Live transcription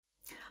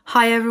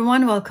Hi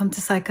everyone, welcome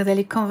to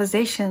Psychedelic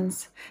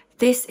Conversations.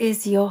 This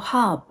is your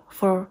hub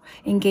for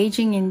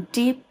engaging in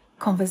deep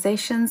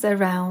conversations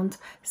around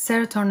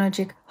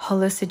serotonergic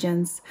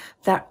hallucinogens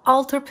that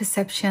alter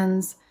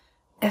perceptions,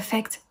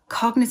 affect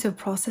cognitive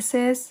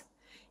processes,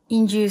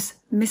 induce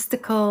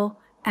mystical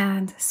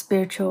and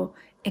spiritual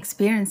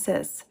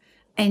experiences.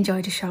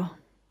 Enjoy the show.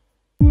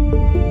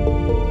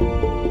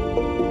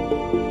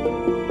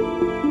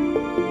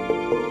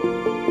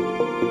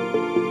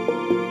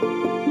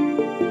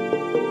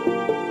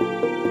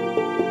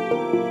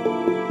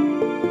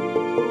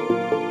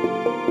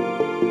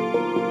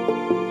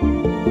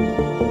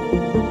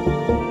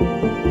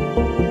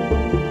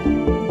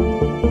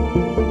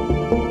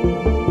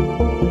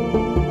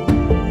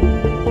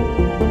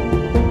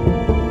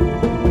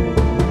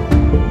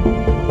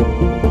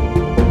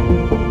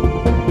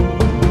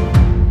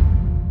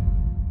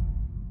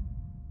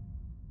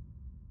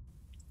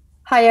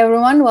 Hi,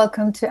 everyone.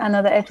 Welcome to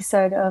another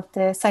episode of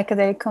the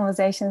Psychedelic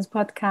Conversations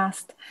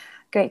podcast.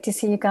 Great to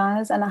see you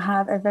guys. And I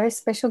have a very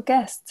special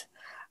guest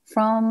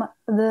from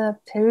the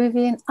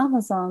Peruvian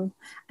Amazon,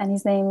 and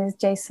his name is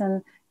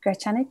Jason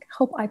Grechanik.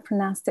 Hope I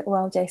pronounced it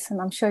well, Jason.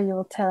 I'm sure you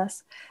will tell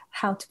us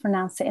how to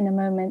pronounce it in a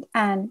moment.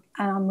 And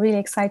I'm really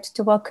excited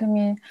to welcome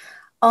you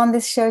on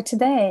this show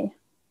today.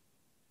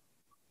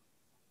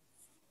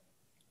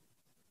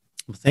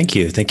 Well, thank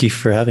you. Thank you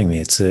for having me.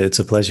 It's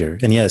a pleasure.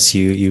 And yes,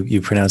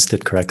 you pronounced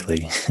it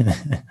correctly.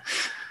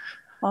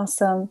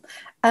 Awesome.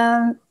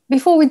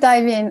 Before we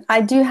dive in, I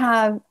do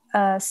have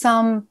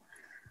some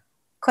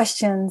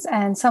questions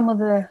and some of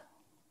the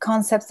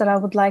concepts that I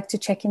would like to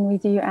check in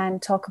with you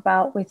and talk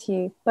about with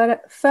you.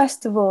 But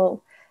first of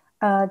all,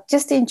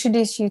 just to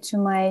introduce you to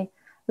my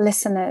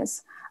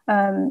listeners,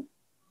 from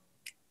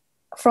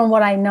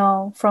what I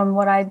know, from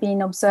what I've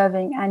been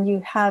observing, and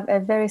you have a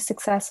very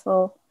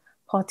successful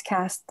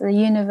podcast, The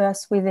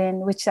Universe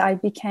Within, which I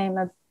became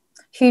a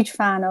huge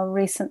fan of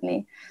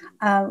recently,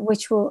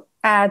 which will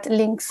add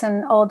links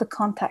and all the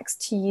contacts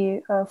to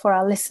you for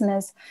our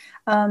listeners.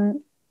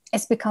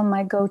 It's become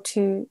my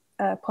go-to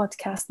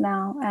podcast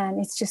now, and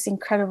it's just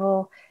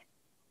incredible.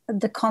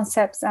 The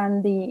concepts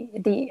and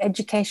the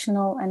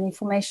educational and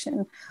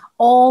information,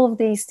 all of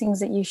these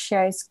things that you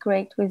share is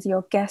great with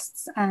your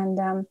guests.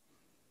 And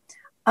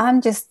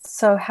I'm just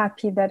so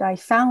happy that I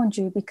found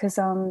you because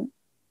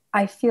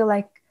I feel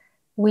like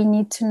we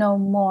need to know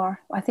more.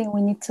 I think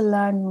we need to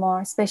learn more,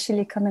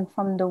 especially coming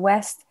from the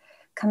West,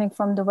 coming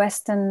from the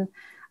Western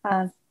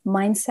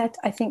mindset.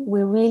 I think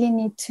we really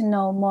need to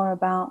know more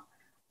about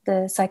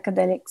the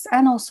psychedelics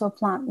and also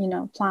plant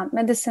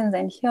medicines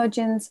and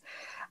entheogens,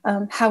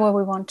 however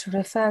we want to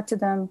refer to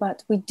them.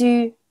 But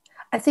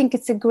I think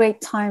it's a great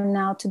time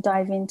now to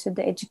dive into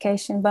the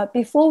education. But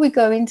before we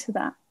go into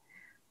that,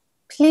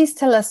 please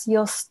tell us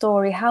your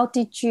story. How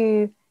did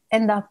you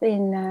end up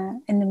in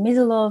the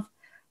middle of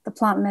the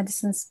plant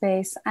medicine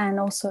space and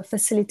also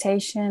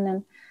facilitation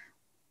and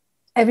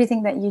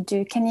everything that you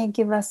do? Can you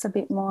give us a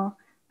bit more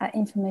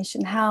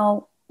information?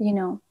 How,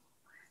 and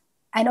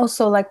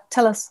also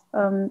tell us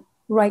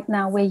right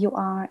now where you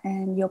are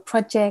and your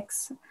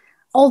projects,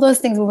 all those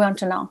things we want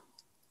to know.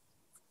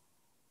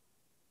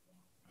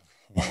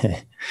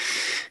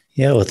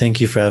 Yeah, well,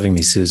 thank you for having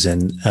me,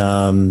 Susan.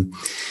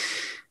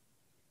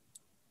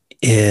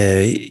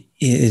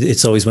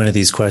 It's always one of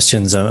these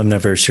questions. I'm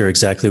never sure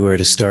exactly where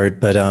to start,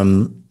 but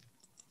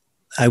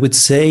I would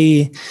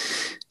say,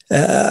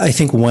 I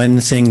think one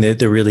thing that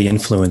really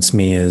influenced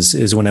me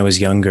is when I was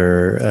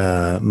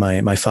younger,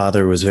 my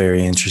father was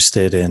very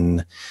interested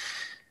in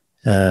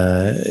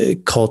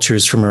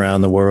cultures from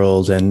around the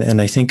world,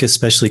 and I think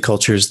especially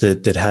cultures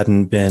that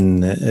hadn't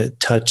been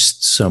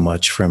touched so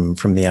much from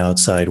the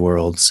outside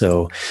world.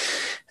 So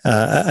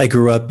I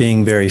grew up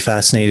being very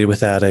fascinated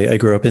with that. I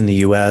grew up in the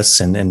US,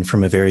 and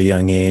from a very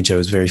young age, I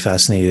was very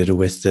fascinated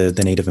with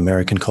the Native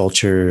American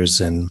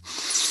cultures. And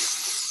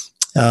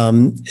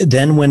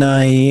then when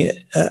I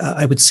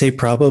would say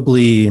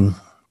probably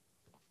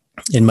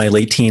in my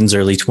late teens,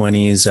 early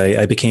 20s,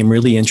 I became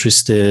really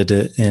interested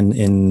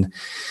in,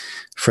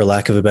 for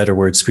lack of a better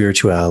word,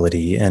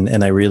 spirituality.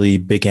 And I really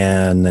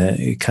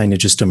began kind of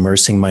just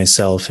immersing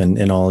myself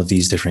in all of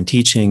these different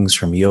teachings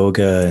from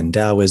yoga and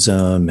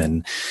Taoism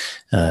and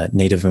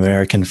Native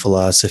American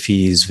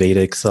philosophies,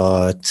 Vedic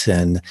thought.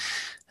 And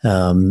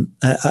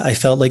I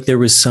felt like there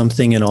was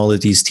something in all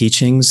of these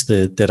teachings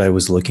that I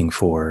was looking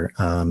for.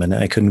 And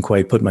I couldn't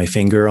quite put my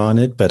finger on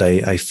it, but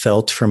I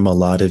felt from a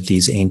lot of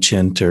these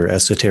ancient or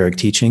esoteric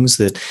teachings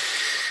that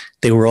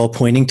they were all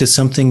pointing to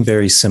something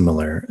very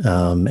similar.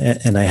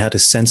 And I had a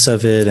sense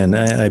of it. And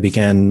I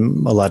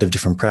began a lot of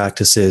different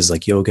practices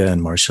like yoga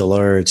and martial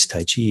arts, Tai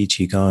Chi,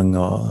 Qigong, a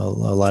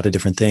lot of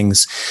different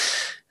things.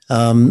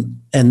 And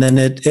then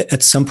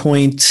at some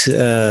point,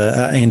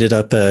 I ended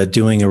up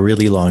doing a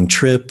really long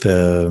trip,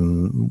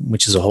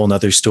 which is a whole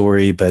nother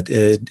story. But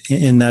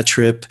in that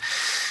trip,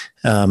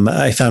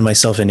 I found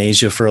myself in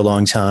Asia for a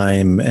long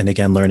time. And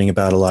again, learning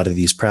about a lot of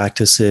these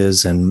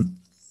practices. And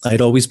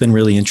I'd always been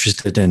really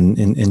interested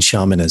in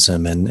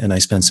shamanism, and I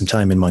spent some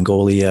time in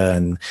Mongolia,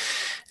 and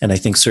I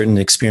think certain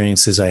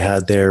experiences I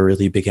had there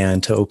really began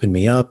to open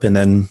me up. And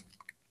then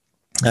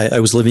I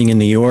was living in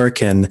New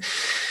York, and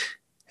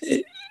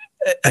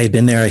I had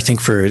been there, I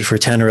think, for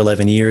 10 or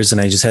 11 years, and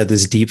I just had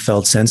this deep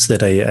felt sense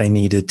that I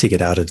needed to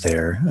get out of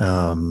there.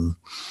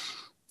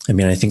 I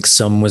mean, I think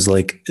some was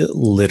like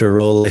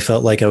literal. I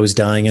felt like I was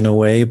dying in a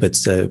way, but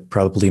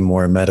probably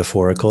more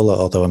metaphorical,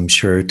 although I'm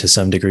sure to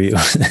some degree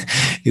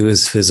it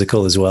was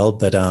physical as well.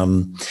 But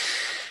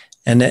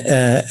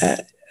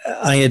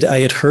I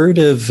had heard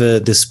of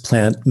this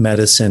plant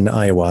medicine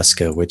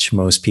ayahuasca, which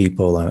most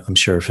people I'm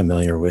sure are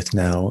familiar with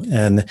now.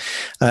 And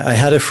I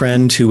had a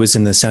friend who was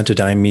in the Santo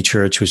Daime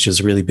Church, which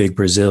is a really big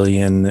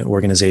Brazilian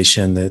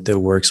organization that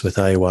works with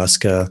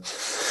ayahuasca.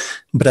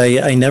 But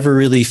I never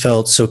really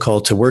felt so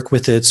called to work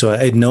with it. So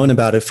I'd known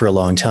about it for a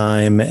long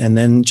time. And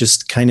then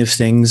just kind of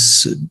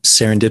things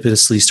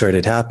serendipitously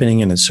started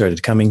happening, and it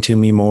started coming to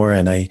me more.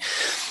 And I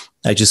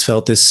just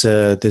felt this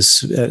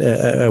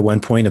at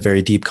one point, a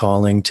very deep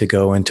calling to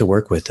go and to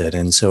work with it.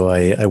 And so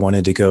I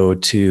wanted to go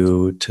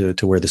to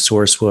where the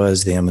source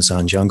was, the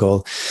Amazon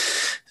jungle.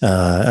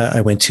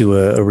 I went to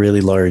a really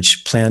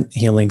large plant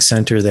healing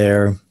center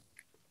there.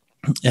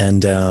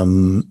 And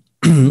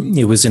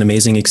it was an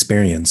amazing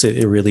experience.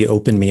 It really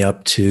opened me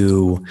up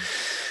to,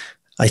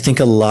 I think,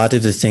 a lot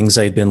of the things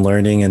I'd been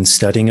learning and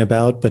studying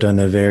about, but on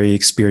a very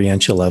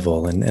experiential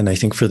level. And I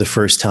think for the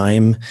first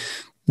time,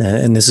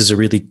 and this is a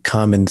really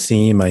common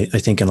theme, I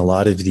think, in a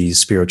lot of these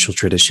spiritual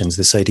traditions,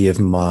 this idea of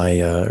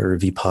Maya or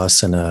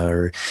Vipassana,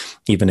 or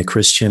even a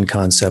Christian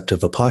concept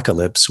of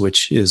apocalypse,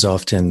 which is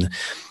often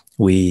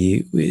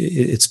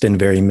it's been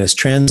very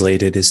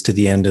mistranslated as to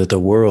the end of the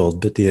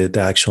world, but the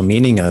actual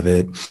meaning of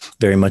it,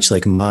 very much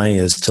like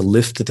Maya, is to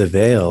lift the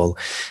veil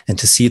and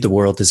to see the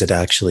world as it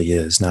actually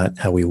is, not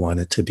how we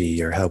want it to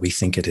be or how we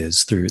think it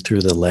is through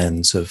the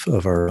lens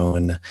of our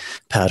own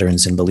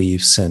patterns and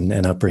beliefs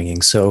and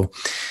upbringing. So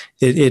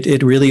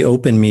it really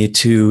opened me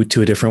to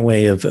a different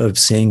way of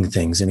seeing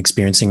things and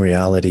experiencing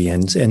reality.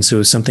 And so it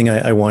was something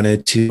I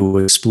wanted to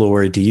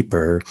explore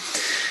deeper.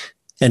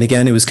 And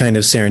again, it was kind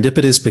of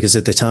serendipitous because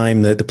at the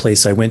time the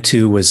place I went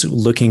to was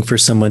looking for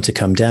someone to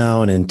come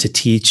down and to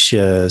teach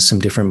some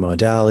different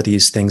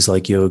modalities, things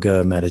like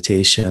yoga,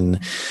 meditation.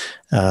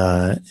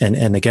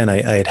 And again,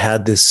 I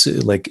had this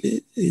like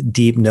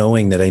deep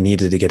knowing that I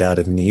needed to get out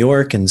of New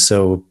York. And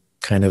so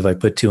kind of I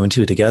put two and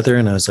two together,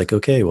 and I was like,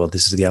 okay, well,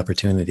 this is the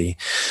opportunity.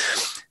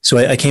 So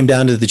I came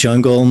down to the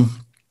jungle.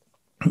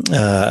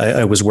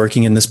 I was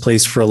working in this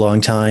place for a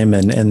long time,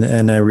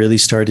 and I really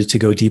started to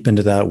go deep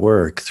into that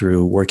work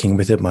through working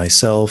with it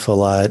myself a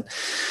lot,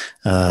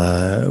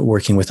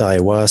 working with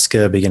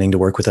ayahuasca, beginning to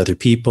work with other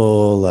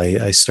people.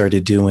 I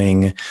started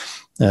doing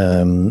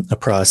a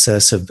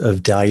process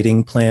of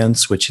dieting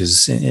plants, which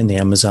is in the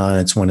Amazon.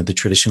 It's one of the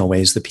traditional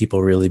ways that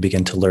people really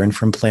begin to learn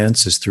from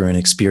plants, is through an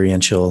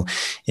experiential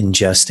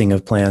ingesting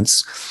of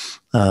plants.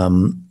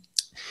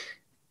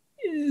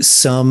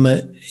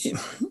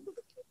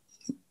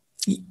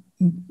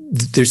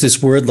 There's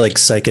this word like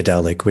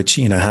psychedelic, which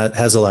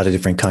has a lot of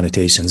different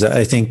connotations.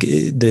 I think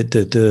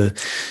the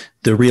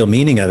real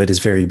meaning of it is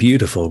very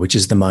beautiful, which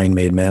is the mind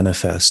made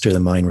manifest, or the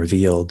mind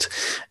revealed.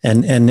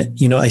 And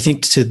I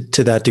think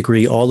to that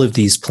degree, all of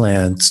these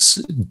plants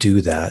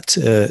do that.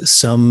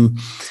 Some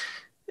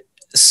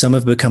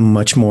have become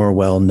much more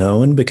well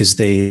known because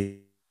they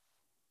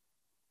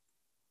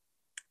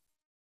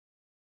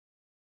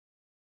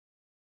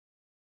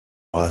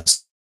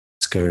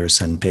or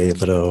San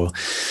Pedro.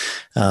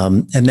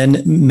 And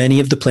then many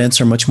of the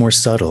plants are much more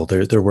subtle.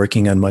 They're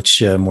working on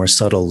much more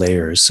subtle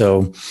layers.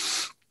 So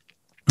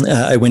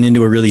I went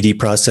into a really deep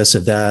process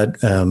of that,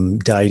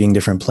 dieting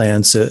different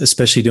plants,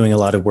 especially doing a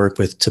lot of work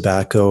with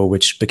tobacco,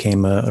 which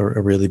became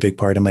a really big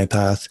part of my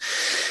path.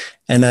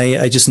 And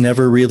I just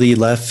never really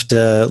left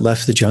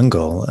the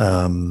jungle.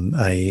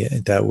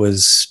 That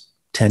was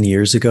 10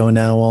 years ago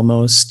now,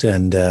 almost.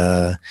 And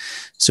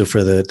so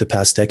for the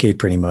past decade,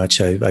 pretty much,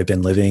 I've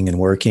been living and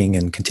working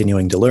and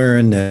continuing to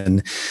learn.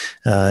 And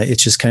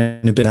it's just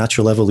kind of been a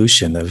natural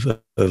evolution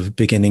of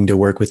beginning to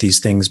work with these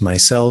things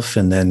myself,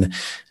 and then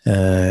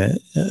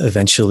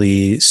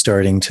eventually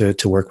starting to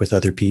work with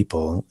other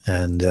people.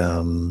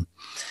 And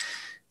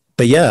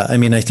but yeah, I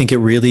mean, I think it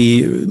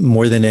really,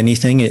 more than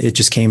anything, it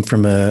just came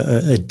from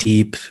a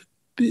deep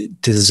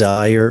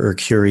desire or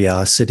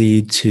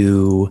curiosity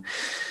to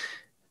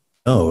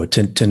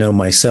know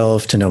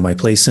myself, to know my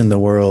place in the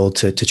world,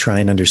 to try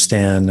and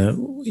understand,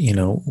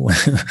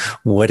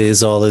 what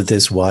is all of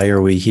this? Why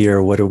are we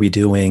here? What are we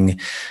doing?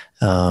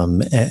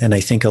 And I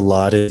think a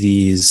lot of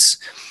these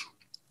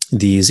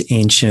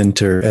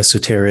ancient or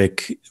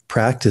esoteric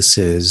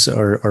practices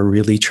are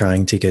really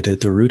trying to get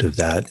at the root of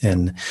that,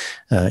 and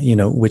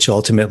which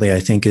ultimately I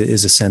think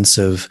is a sense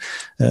of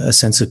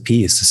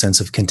peace, a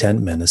sense of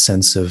contentment, a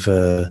sense of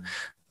a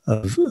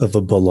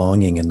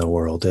belonging in the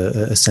world,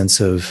 a sense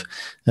of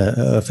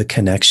a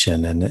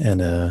connection,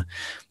 and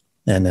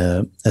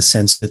a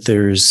sense that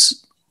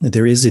there's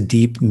there is a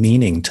deep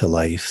meaning to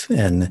life,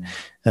 and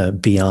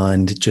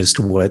beyond just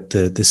what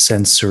the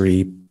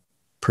sensory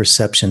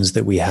perceptions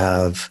that we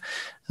have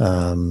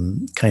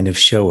kind of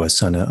show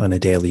us on a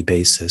daily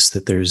basis.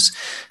 That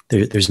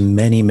there's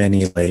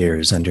many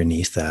layers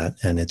underneath that,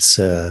 and it's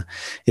a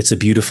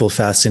beautiful,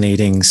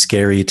 fascinating,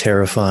 scary,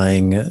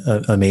 terrifying,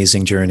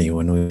 amazing journey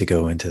when we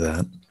go into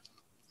that.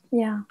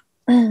 Yeah.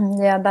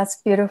 Yeah, that's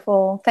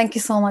beautiful. Thank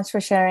you so much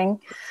for sharing.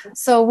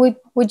 So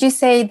would you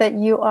say that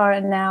you are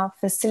now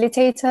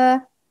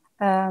facilitator,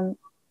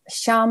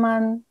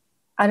 shaman?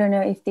 I don't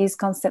know if these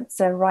concepts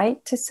are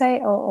right to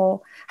say,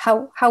 or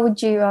how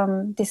would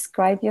you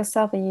describe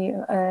yourself? Are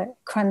you a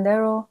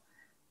curandero?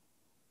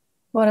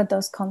 What are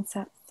those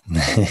concepts?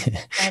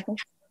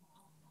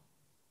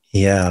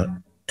 Yeah.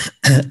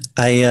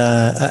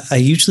 I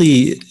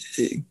usually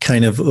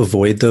kind of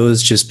avoid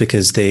those just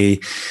because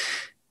they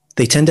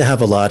tend to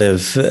have a lot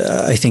of,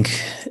 I think,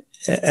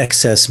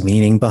 excess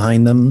meaning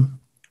behind them.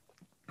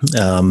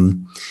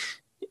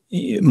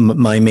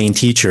 My main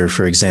teacher,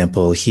 for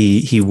example,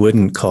 he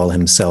wouldn't call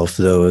himself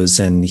those,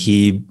 and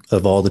he,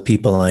 of all the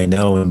people I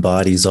know,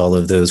 embodies all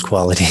of those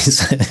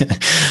qualities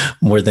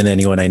more than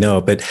anyone I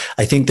know. But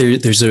I think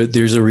there's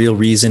a real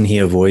reason he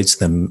avoids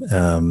them.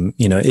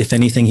 If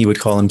anything, he would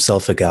call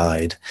himself a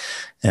guide,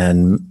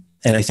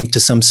 and I think to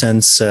some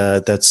sense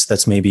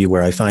that's maybe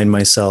where I find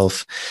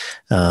myself.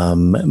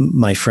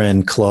 My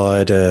friend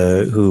Claude,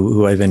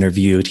 who I've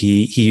interviewed,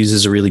 he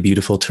uses a really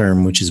beautiful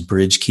term, which is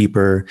bridge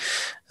keeper.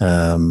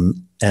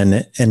 And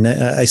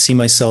I see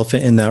myself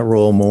in that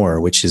role more,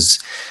 which is,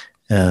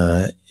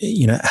 how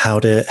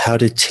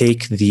to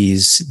take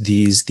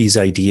these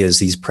ideas,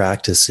 these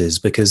practices,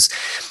 because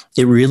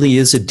it really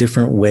is a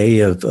different way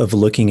of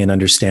looking and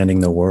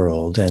understanding the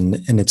world,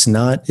 and it's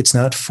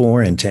not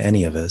foreign to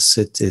any of us.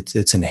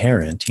 It's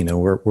inherent.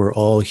 We're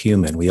all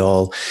human. We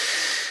all.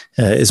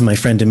 As my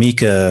friend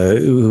Amika,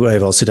 who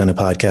I've also done a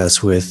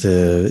podcast with,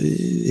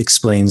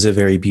 explains it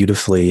very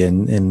beautifully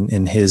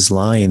in his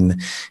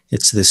line,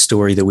 it's this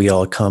story that we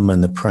all come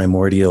in the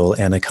primordial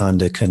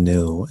anaconda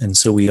canoe. And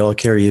so we all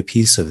carry a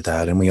piece of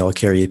that, and we all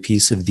carry a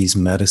piece of these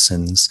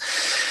medicines.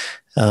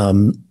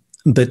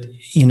 But,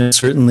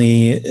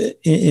 certainly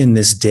in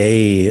this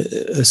day,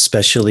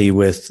 especially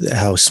with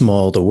how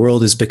small the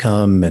world has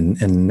become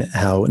and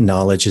how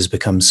knowledge has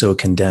become so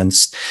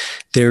condensed,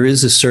 there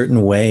is a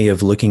certain way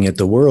of looking at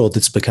the world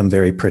that's become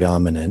very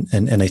predominant.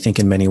 And I think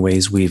in many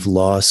ways we've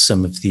lost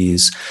some of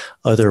these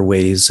other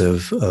ways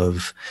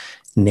of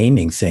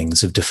naming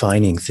things, of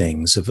defining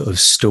things, of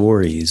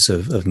stories,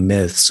 of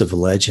myths, of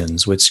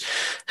legends, which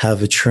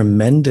have a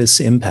tremendous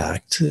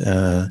impact.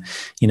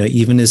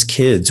 Even as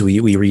kids,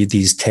 we read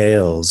these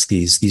tales,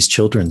 these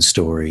children's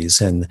stories,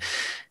 and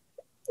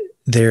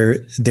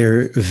they're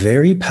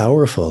very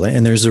powerful.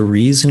 And there's a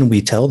reason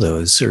we tell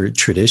those, or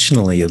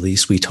traditionally, at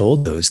least, we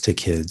told those to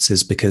kids,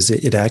 is because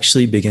it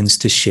actually begins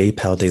to shape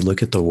how they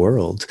look at the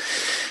world.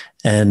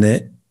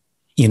 And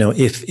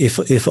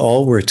if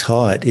all we're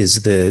taught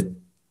is that,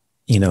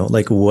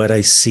 like what I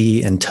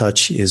see and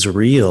touch is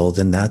real,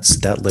 then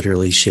that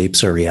literally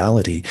shapes our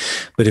reality.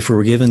 But if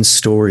we're given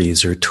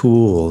stories or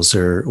tools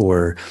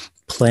or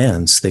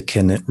plants that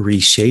can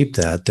reshape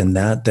that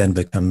then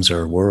becomes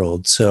our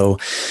world. So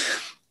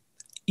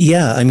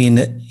yeah, I mean,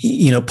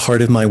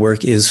 part of my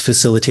work is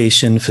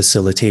facilitating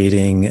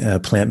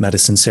plant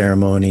medicine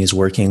ceremonies,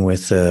 working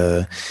with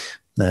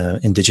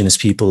indigenous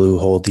people who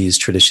hold these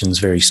traditions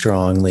very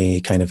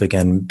strongly, kind of,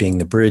 again, being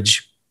the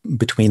bridge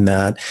between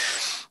that.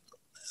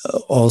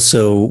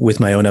 Also, with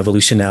my own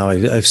evolution now,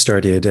 I've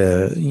started,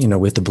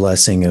 with the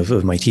blessing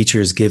of my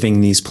teachers, giving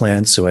these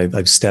plants. So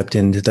I've stepped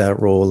into that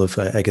role of,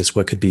 I guess,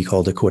 what could be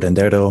called a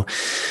curandero.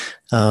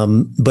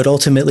 But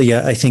ultimately,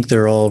 I think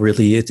they're all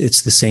really,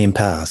 it's the same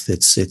path.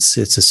 It's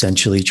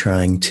essentially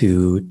trying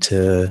to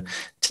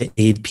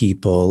aid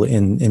people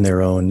in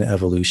their own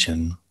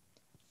evolution.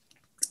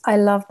 I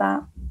love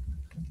that.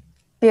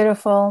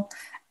 Beautiful.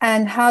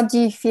 And how do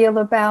you feel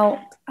about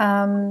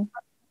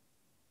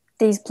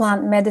these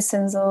plant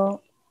medicines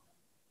or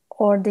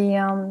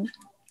the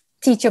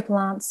teacher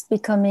plants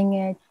becoming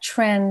a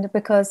trend?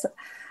 Because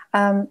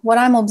what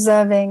I'm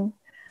observing,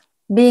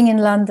 being in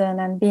London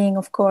and being,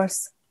 of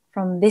course,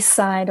 from this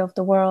side of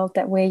the world,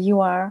 that where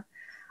you are,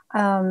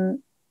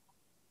 I'm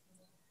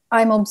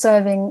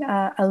observing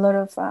a lot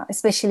of,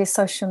 especially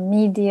social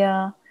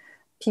media,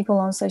 people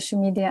on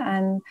social media,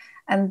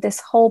 and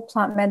this whole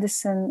plant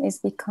medicine is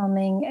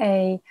becoming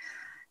a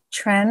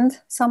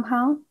trend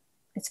somehow.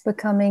 It's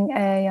becoming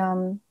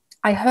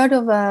I heard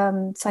of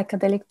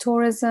psychedelic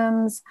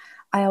tourisms,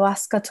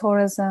 ayahuasca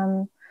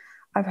tourism.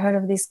 I've heard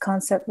of this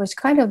concept, which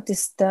kind of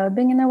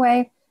disturbing in a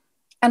way.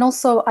 And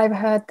also I've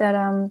heard that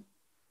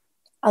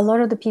a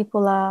lot of the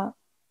people are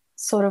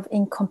sort of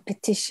in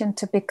competition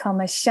to become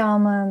a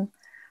shaman,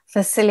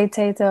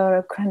 facilitator, or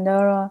a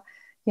curandero,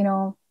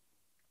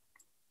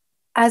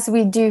 as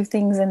we do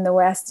things in the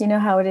West, you know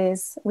how it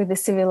is with the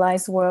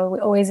civilized world.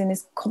 We're always in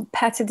this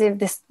competitive,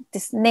 this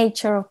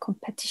nature of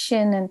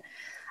competition.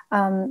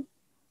 And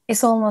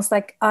it's almost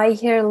like I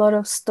hear a lot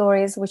of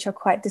stories which are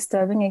quite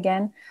disturbing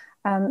again,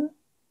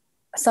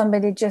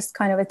 somebody just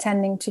kind of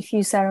attending to a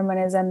few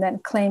ceremonies and then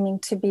claiming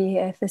to be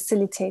a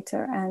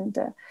facilitator, and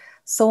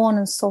so on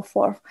and so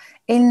forth.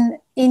 In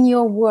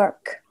your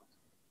work,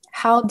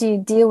 how do you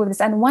deal with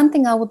this? And one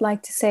thing I would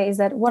like to say is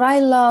that what I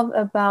love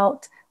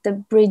about the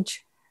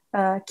bridge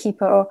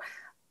keeper, or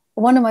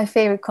one of my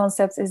favorite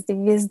concepts, is the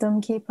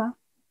wisdom keeper.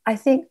 I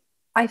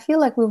feel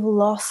like we've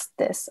lost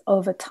this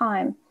over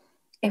time.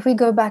 If we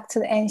go back to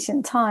the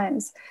ancient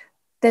times,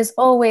 there's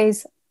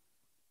always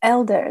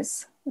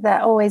elders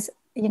that always,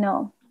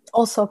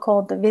 also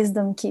called the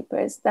wisdom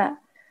keepers, that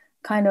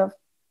kind of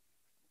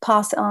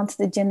pass it on to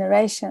the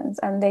generations,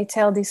 and they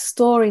tell these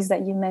stories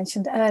that you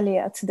mentioned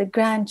earlier to the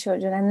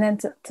grandchildren, and then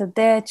to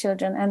their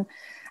children,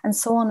 and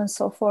so on and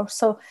so forth.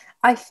 So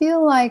I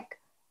feel like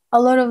a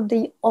lot of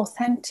the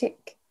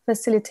authentic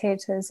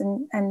facilitators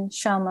and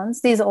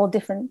shamans, these are all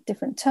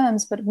different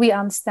terms, but we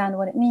understand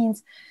what it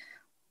means.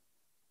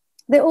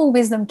 They're all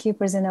wisdom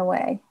keepers in a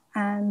way.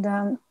 And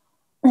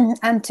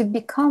to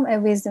become a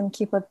wisdom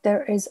keeper,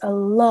 there is a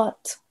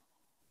lot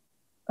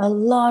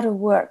of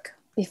work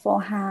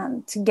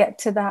beforehand to get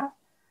to that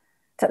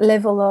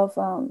level of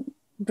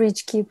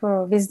bridge keeper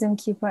or wisdom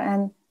keeper.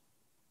 And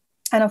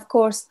of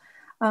course,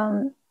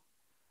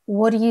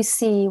 what do you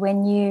see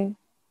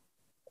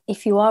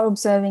if you are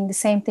observing the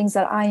same things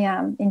that I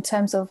am, in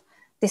terms of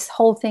this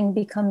whole thing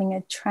becoming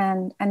a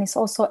trend, and it's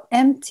also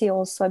empty,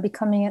 also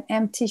becoming an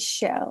empty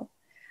shell?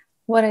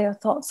 What are your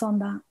thoughts on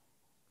that?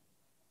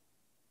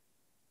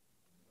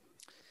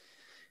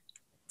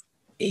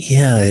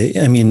 Yeah,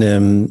 I mean,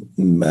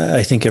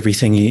 I think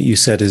everything you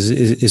said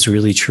is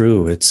really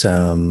true. It's,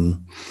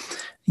 in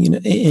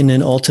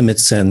an ultimate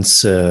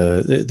sense,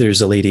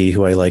 there's a lady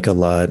who I like a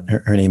lot.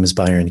 Her name is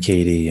Byron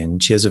Katie,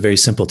 and she has a very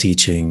simple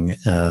teaching.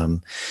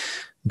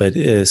 But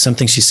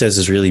something she says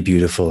is really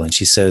beautiful. And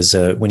she says,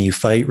 when you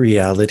fight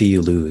reality,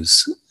 you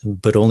lose,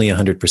 but only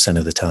 100%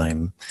 of the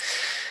time.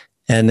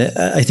 And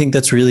I think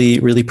that's really,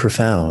 really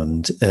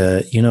profound.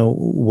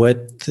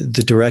 What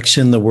the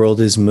direction the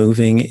world is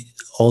moving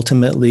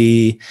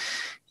ultimately,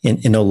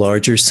 in a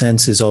larger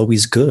sense, is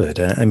always good.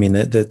 I mean,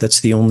 that's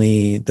the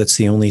only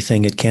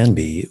thing it can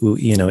be.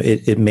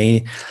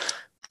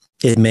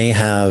 It may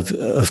have,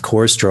 of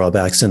course,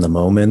 drawbacks in the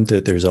moment.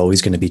 That there's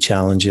always going to be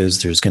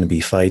challenges. There's going to be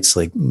fights.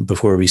 Like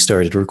before we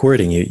started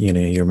recording,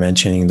 you're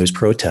mentioning there's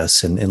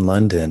protests in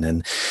London,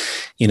 and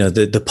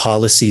the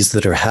policies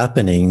that are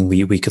happening,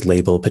 we could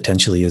label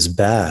potentially as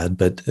bad.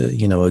 But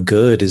a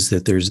good is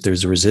that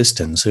there's a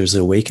resistance. There's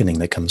an awakening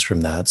that comes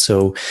from that.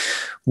 So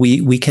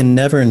we can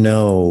never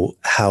know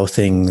how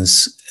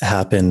things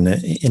happen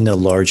in a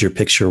larger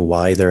picture,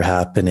 why they're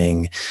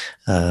happening.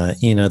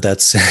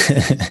 That's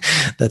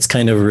that's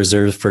kind of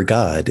reserved for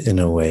God in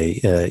a way,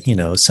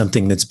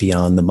 something that's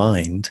beyond the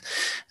mind.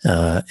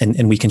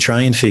 And we can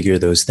try and figure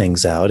those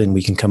things out, and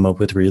we can come up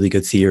with really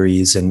good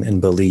theories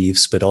and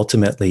beliefs, but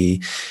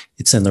ultimately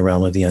it's in the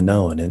realm of the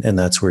unknown. And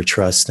that's where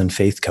trust and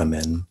faith come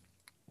in.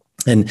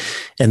 And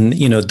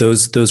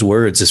those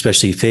words,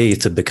 especially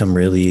faith, have become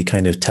really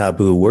kind of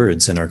taboo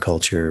words in our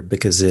culture,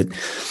 because it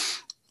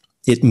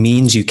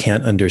means you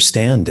can't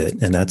understand it,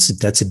 and that's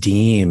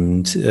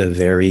deemed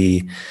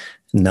very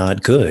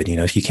not good.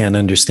 If you can't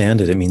understand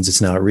it, it means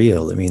it's not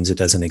real. It means it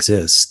doesn't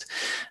exist.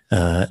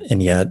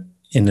 And yet,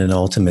 in an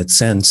ultimate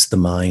sense, the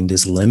mind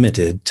is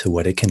limited to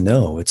what it can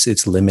know.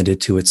 It's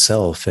limited to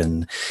itself.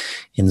 And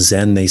in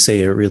Zen, they say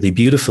it really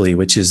beautifully,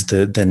 which is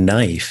the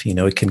knife.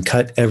 It can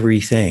cut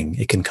everything.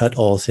 It can cut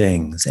all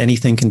things.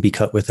 Anything can be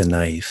cut with a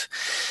knife.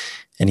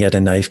 And yet a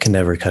knife can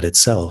never cut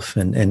itself.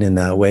 And in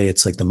that way,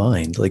 it's like the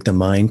mind. Like the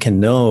mind can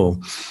know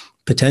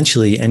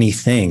potentially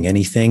anything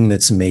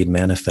that's made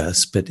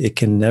manifest, but it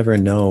can never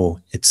know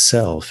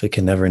itself. It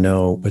can never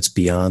know what's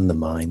beyond the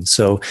mind.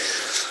 So,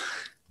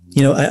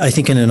 I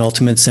think in an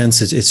ultimate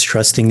sense, it's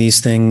trusting these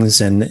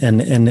things. And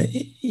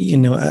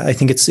I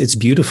think it's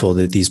beautiful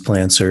that these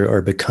plants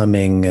are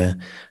becoming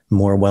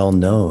more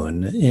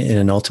well-known. In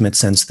an ultimate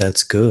sense,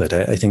 that's good.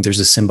 I think there's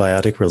a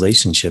symbiotic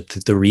relationship,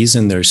 that the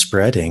reason they're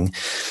spreading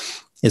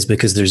is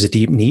because there's a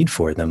deep need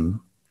for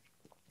them.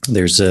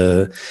 There's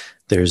a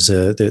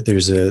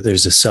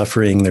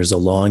suffering, there's a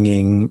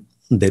longing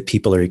that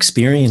people are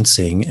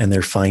experiencing, and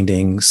they're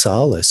finding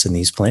solace in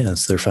these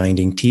plants. They're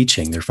finding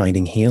teaching, they're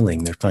finding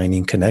healing, they're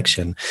finding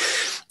connection.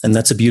 And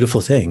that's a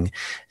beautiful thing.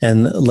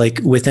 And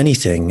like with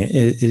anything,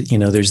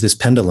 there's this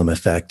pendulum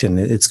effect, and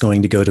it's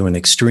going to go to an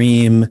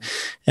extreme,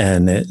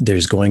 and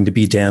there's going to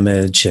be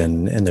damage,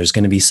 and there's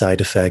going to be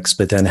side effects.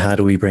 But then how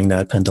do we bring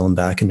that pendulum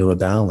back into a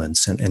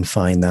balance and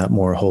find that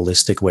more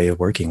holistic way of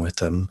working with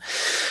them?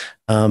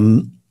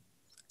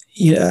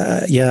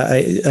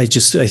 I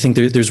think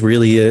there's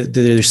really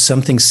there's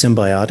something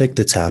symbiotic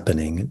that's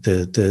happening.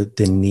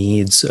 The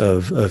needs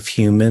of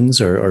humans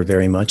are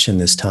very much in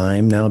this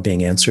time now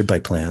being answered by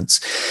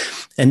plants,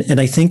 and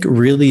I think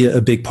really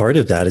a big part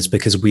of that is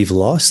because we've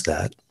lost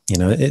that.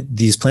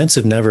 These plants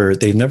they've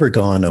never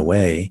gone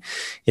away.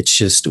 It's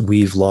just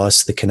we've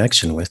lost the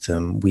connection with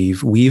them.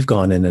 We've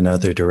gone in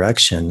another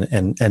direction,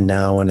 and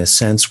now, in a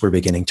sense, we're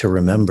beginning to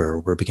remember.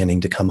 We're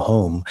beginning to come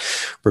home.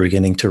 We're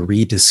beginning to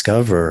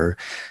rediscover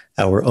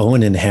our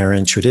own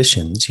inherent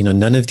traditions.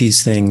 None of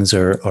these things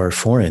are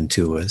foreign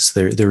to us.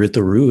 They're at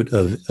the root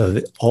of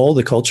all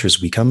the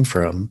cultures we come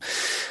from.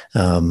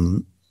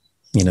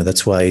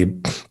 That's why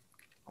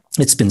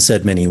it's been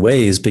said many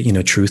ways, but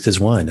truth is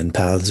one and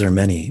paths are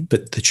many,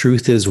 but the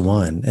truth is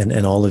one,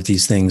 and all of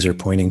these things are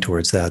pointing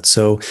towards that.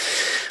 So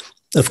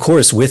of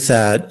course, with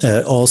that,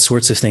 all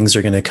sorts of things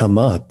are going to come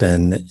up.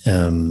 And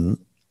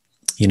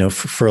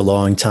for a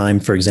long time,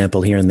 for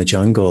example, here in the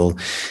jungle,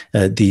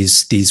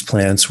 these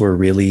plants were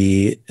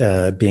really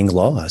being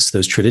lost.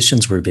 Those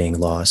traditions were being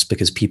lost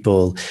because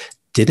people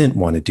didn't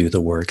want to do the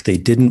work. They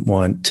didn't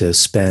want to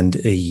spend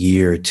a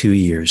year, 2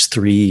 years,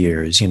 3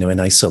 years, in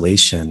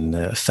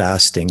isolation,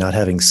 fasting, not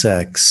having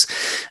sex,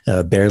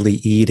 barely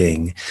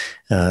eating,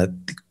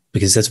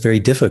 because that's very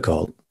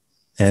difficult.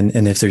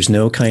 And if there's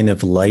no kind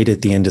of light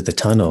at the end of the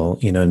tunnel,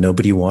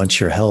 nobody wants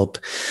your help.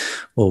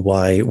 Well,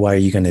 why are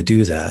you going to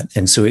do that?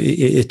 And so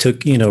it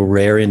took,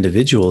 rare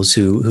individuals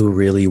who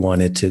really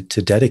wanted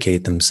to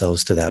dedicate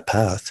themselves to that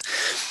path.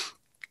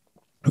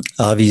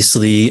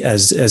 Obviously,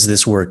 as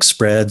this work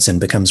spreads and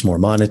becomes more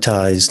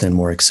monetized and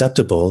more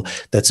acceptable,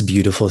 that's a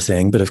beautiful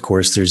thing. But of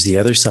course, there's the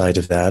other side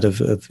of that,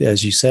 of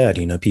as you said,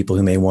 people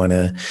who may want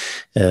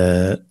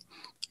to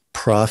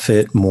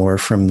profit more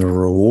from the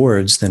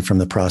rewards than from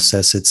the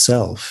process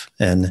itself.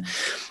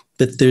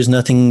 But there's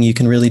nothing you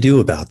can really do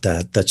about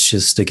that. That's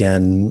just,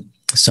 again,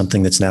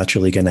 something that's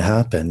naturally going to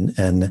happen.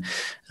 And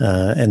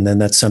then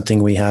that's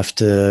something we have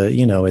to,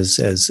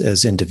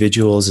 as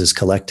individuals, as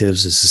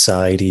collectives, as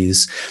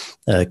societies,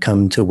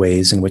 come to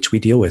ways in which we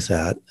deal with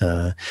that.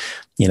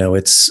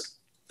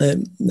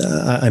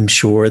 I'm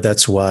sure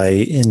that's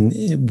why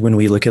when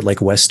we look at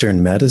like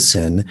Western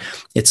medicine,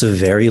 it's a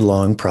very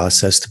long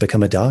process to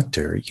become a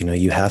doctor.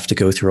 You have to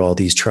go through all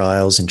these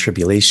trials and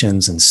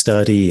tribulations and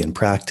study and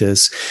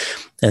practice.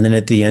 And then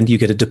at the end, you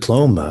get a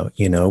diploma,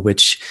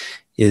 which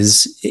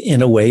is,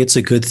 in a way, it's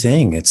a good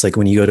thing. It's like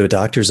when you go to a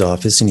doctor's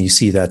office and you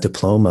see that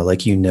diploma,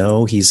 like,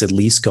 he's at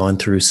least gone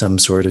through some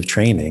sort of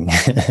training.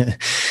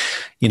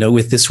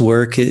 With this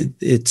work,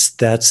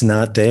 that's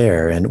not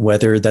there. And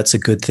whether that's a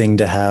good thing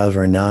to have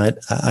or not,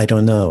 I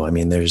don't know. I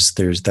mean,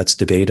 that's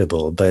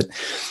debatable, but,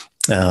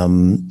 a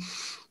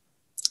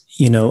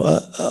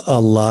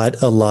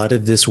lot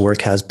of this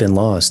work has been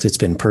lost. It's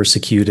been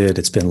persecuted.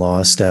 It's been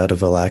lost out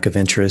of a lack of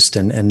interest,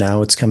 and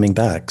now it's coming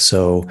back.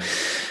 So,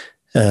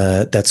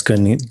 that's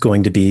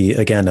going to be,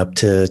 again, up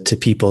to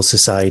people,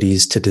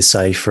 societies to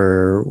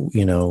decipher,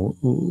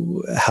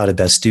 how to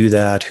best do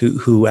that,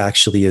 who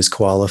actually is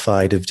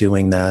qualified of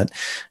doing that.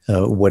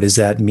 What does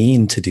that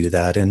mean to do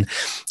that? And,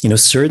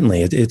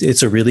 certainly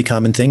it's a really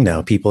common thing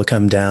now. People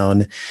come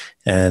down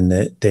and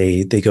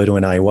they go to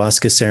an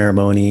ayahuasca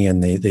ceremony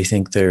and they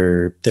think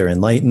they're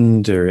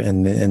enlightened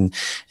and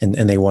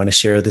they want to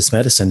share this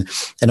medicine.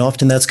 And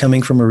often that's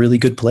coming from a really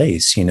good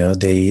place.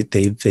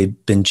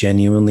 They've been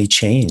genuinely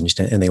changed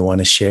and they want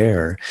to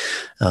share.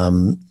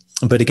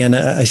 But again,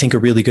 I think a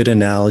really good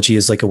analogy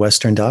is like a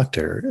Western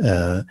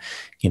doctor.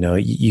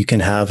 You can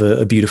have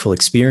a beautiful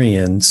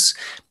experience,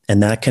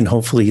 and that can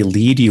hopefully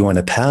lead you on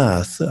a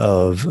path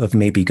of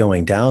maybe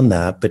going down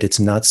that, but it's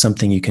not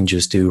something you can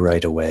just do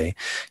right away.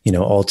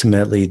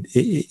 Ultimately,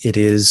 it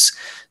is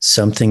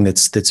something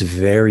that's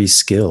very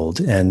skilled.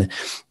 And,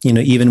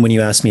 even when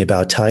you ask me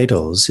about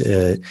titles,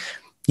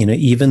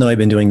 even though I've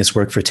been doing this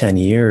work for 10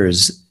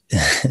 years,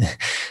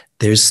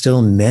 there's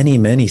still many,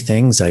 many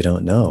things I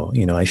don't know.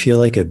 I feel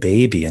like a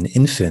baby, an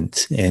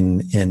infant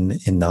in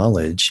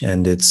knowledge,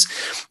 and it's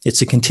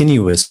a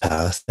continuous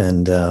path.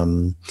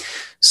 And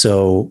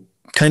so,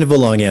 kind of a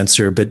long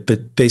answer, but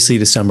basically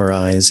to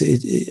summarize,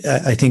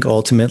 I think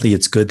ultimately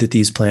it's good that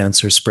these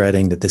plants are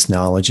spreading, that this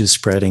knowledge is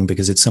spreading,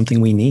 because it's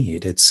something we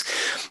need. It's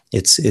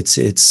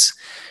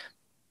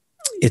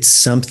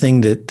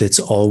something that's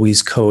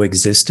always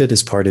coexisted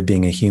as part of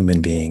being a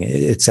human being.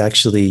 It's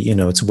actually,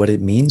 it's what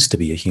it means to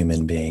be a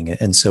human being.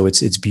 And so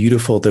it's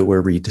beautiful that we're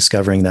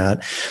rediscovering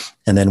that.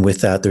 And then with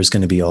that, there's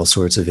going to be all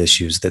sorts of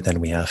issues that then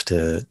we have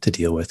to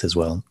deal with as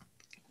well.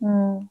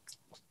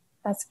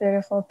 That's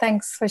beautiful.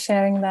 Thanks for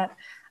sharing that.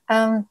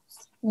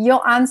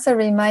 Your answer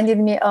reminded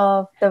me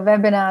of the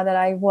webinar that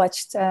I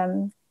watched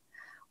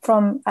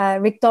from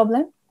Rick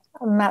Doblin,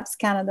 MAPS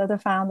Canada, the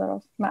founder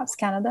of MAPS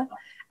Canada,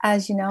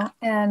 as you know.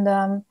 And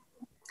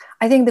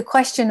I think the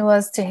question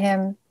was to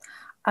him,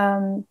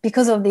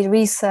 because of the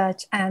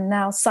research and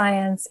now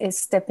science is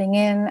stepping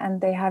in and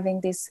they're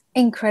having these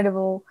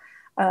incredible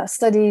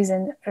studies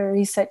and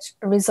research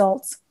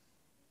results.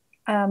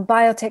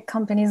 Biotech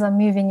companies are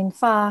moving in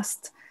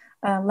fast.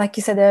 Like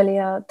you said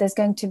earlier, there's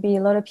going to be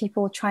a lot of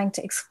people trying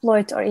to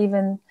exploit or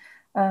even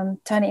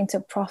turn it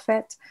into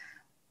profit.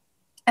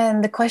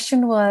 And the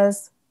question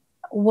was,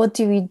 what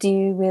do we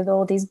do with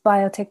all these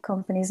biotech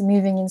companies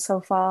moving in so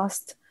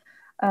fast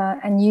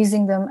and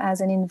using them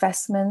as an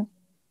investment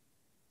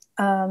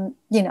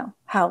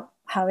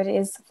how it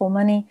is for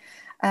money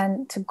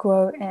and to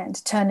grow and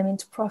to turn them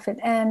into profit.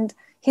 And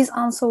his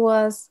answer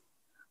was,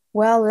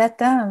 well, let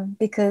them,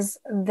 because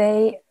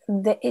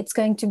it's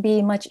going to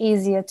be much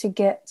easier to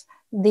get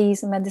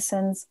these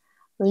medicines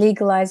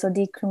legalized or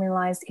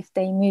decriminalized if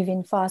they move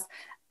in fast.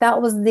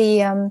 That was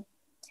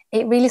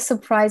it really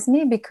surprised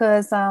me,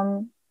 because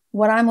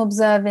what I'm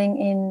observing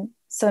in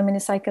so many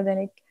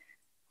psychedelic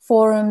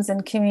forums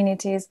and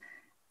communities,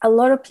 a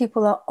lot of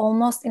people are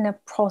almost in a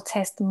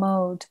protest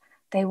mode.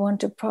 They want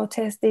to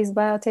protest these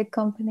biotech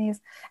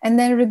companies. And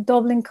then Rick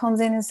Doblin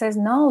comes in and says,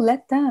 no,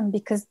 let them,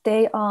 because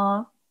they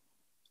are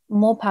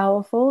more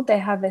powerful. They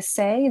have a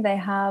say, they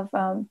have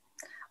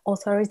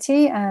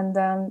authority,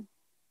 and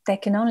they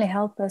can only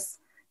help us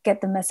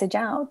get the message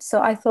out.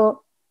 So I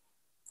thought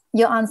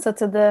your answer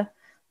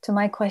to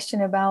my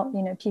question about,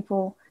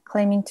 people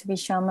claiming to be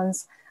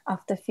shamans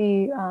after a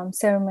few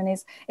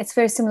ceremonies, it's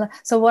very similar.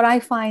 So what I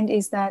find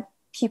is that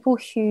people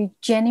who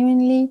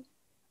genuinely,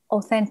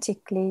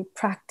 authentically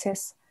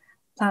practice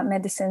plant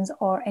medicines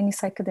or any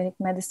psychedelic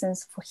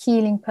medicines for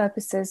healing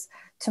purposes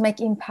to make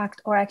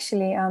impact, or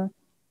actually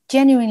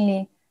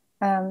genuinely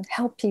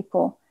help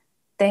people,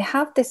 they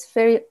have this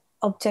very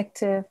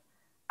objective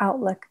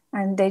outlook,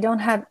 and they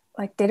don't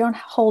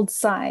hold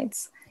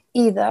sides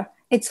either.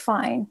 It's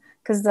fine,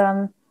 because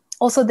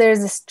also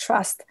there's this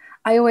trust.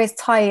 I always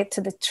tie it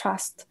to the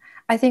trust.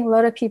 I think a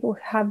lot of people who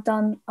have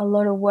done a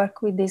lot of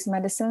work with these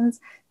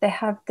medicines, they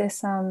have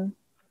this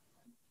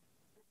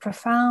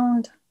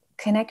profound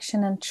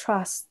connection and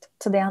trust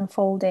to the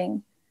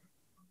unfolding,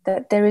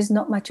 that there is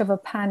not much of a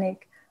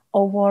panic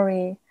or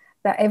worry,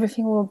 that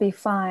everything will be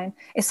fine.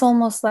 It's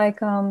almost like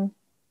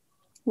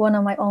one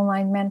of my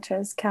online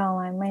mentors,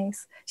 Caroline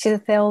Myss, she's a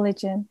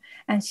theologian,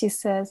 and she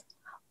says,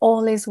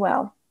 all is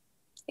well,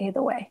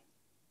 either way.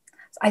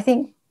 So I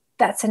think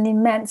that's an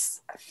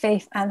immense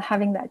faith, and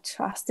having that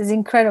trust is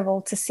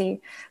incredible to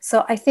see.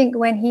 So I think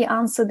when he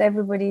answered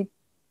everybody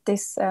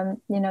this,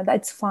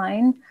 that's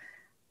fine,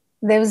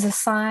 there was a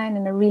sign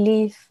and a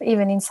relief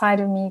even inside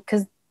of me,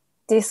 because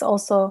this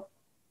also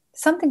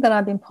something that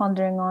I've been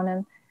pondering on,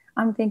 and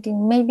I'm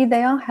thinking maybe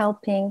they are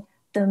helping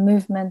the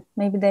movement,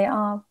 maybe they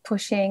are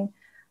pushing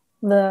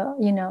the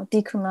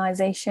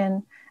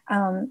decriminalization.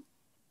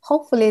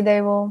 Hopefully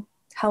they will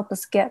help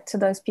us get to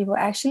those people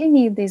who actually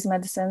need these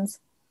medicines.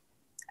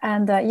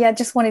 And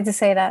just wanted to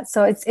say that.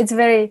 So it's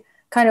very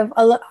kind of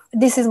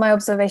this is my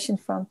observation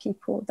from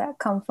people that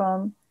come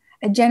from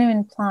a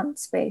genuine plant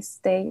space.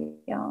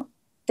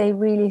 They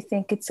really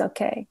think it's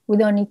okay. We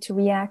don't need to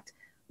react.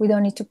 We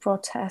don't need to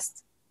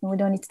protest. And we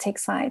don't need to take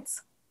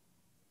sides.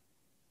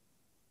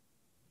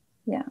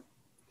 Yeah.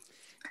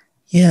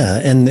 Yeah,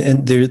 and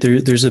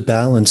there's a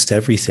balance to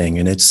everything,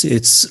 and it's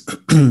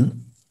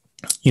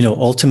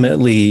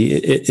ultimately,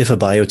 if a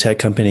biotech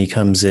company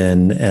comes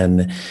in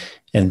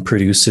and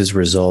produces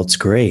results,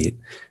 great.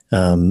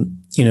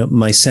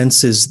 My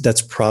sense is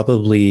that's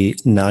probably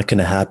not going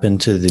to happen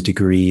to the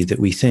degree that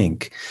we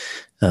think.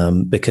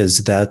 Because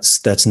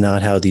that's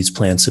not how these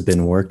plants have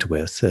been worked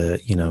with.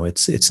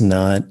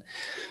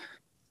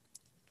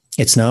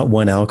 It's not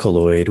one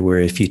alkaloid where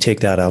if you take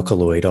that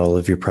alkaloid, all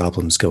of your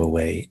problems go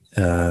away.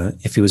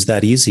 If it was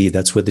that easy,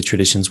 that's what the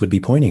traditions would be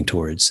pointing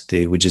towards.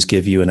 They would just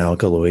give you an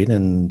alkaloid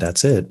and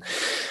that's it.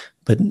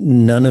 But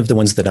none of the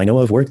ones that I know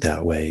of work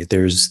that way.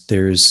 There's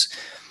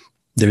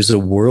a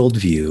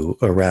worldview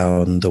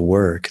around the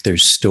work.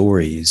 There's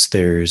stories.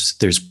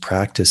 There's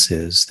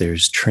practices.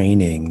 There's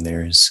training.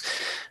 There's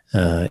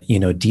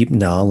deep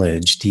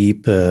knowledge,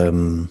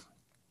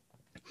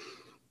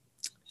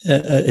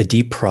 a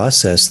deep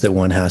process that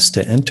one has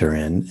to enter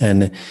in.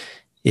 And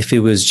if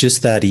it was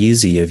just that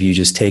easy, if you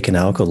just take an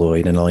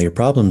alkaloid and all your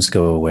problems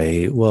go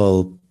away,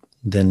 well,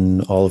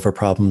 then all of our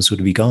problems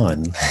would be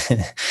gone.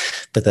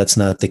 But that's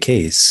not the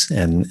case.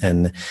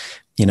 And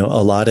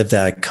a lot of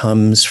that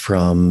comes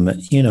from,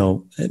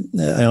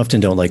 I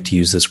often don't like to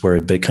use this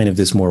word, but kind of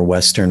this more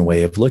Western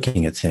way of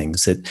looking at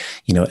things that,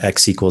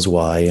 X equals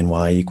Y and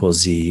Y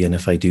equals Z. And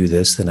if I do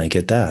this, then I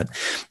get that.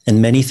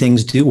 And many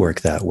things do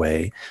work that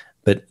way,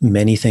 but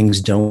many things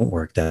don't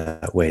work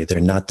that way. They're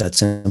not that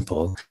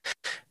simple.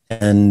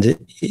 And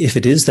if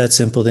it is that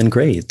simple, then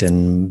great,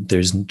 then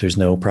there's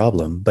no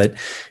problem. But,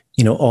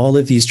 all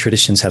of these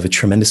traditions have a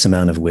tremendous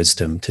amount of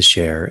wisdom to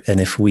share.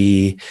 And if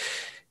we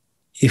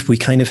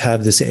kind of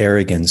have this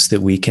arrogance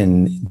that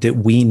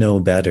we know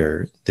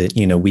better, that,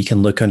 we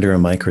can look under a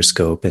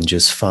microscope and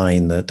just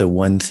find the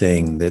one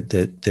thing that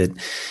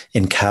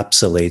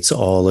encapsulates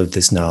all of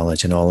this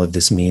knowledge and all of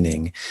this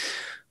meaning,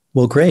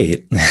 well,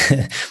 great.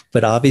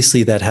 But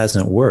obviously that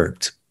hasn't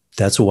worked.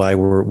 That's why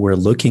we're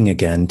looking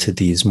again to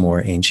these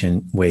more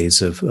ancient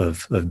ways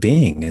of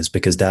being, is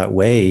because that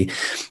way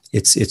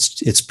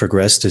it's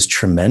progressed as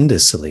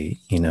tremendously.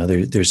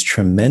 There's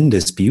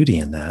tremendous beauty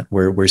in that.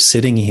 We're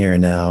sitting here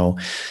now,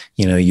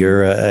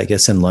 you're I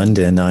guess in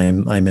London,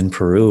 I'm in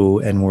Peru,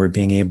 and we're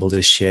being able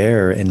to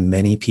share, and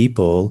many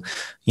people,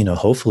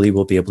 hopefully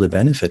will be able to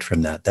benefit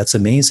from that. That's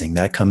amazing.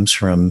 That comes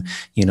from,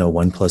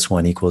 1 +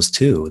 1 =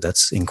 2.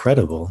 That's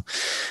incredible.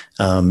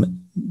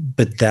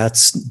 but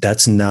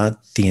that's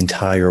not the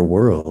entire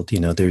world.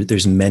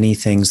 There's many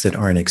things that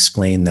aren't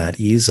explained that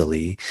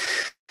easily.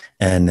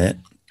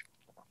 And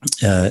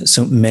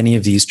so many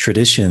of these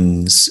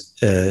traditions,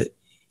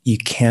 you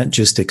can't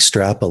just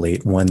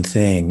extrapolate one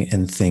thing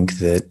and think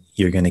that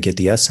you're going to get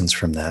the essence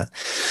from that.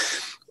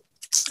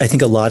 I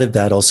think a lot of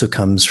that also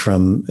comes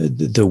from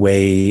the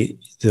way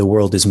the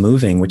world is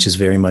moving, which is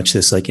very much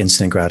this like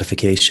instant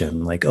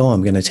gratification. Like, oh,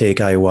 I'm going to take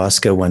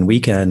ayahuasca one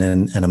weekend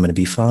and I'm going to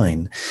be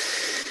fine.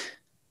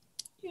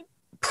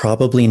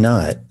 Probably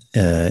not.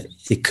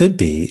 It could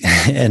be.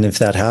 And if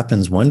that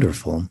happens,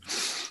 wonderful.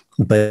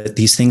 But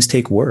these things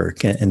take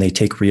work and they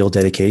take real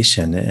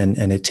dedication,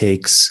 and it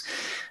takes,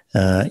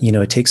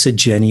 it takes a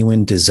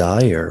genuine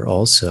desire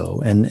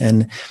also.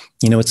 And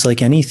it's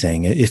like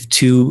anything. If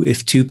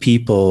two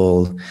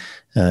people,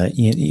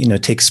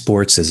 take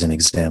sports as an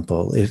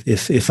example.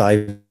 If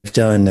I've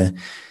done,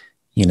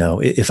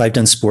 if I've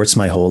done sports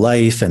my whole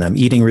life and I'm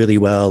eating really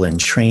well and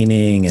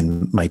training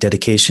and my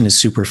dedication is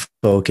super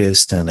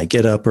focused and I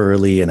get up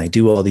early and I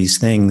do all these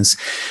things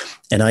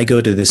and I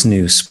go to this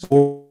new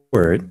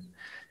sport,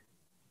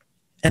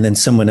 and then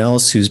someone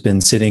else who's been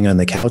sitting on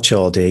the couch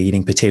all day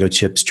eating potato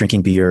chips,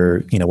 drinking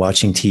beer,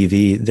 watching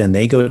TV, then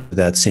they go to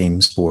that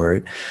same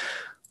sport.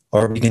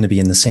 Are we going to be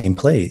in the same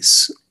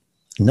place?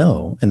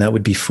 No. And that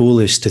would be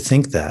foolish to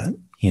think that,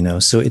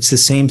 so it's the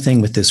same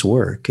thing with this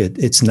work.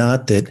 It's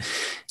not that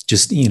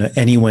just,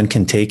 anyone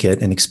can take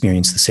it and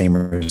experience the same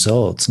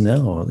results.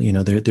 No,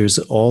 there's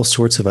all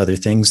sorts of other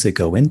things that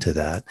go into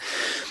that.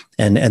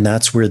 And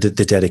that's where the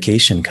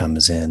dedication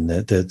comes in,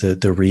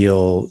 the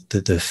real,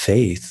 the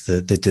faith,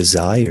 the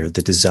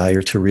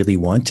desire to really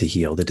want to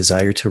heal, the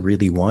desire to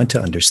really want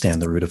to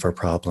understand the root of our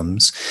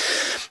problems.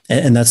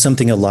 And that's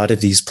something a lot of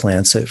these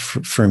plants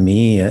for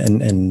me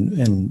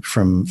and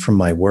from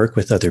my work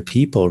with other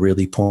people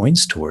really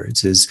points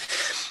towards is,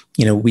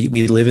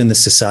 we live in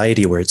this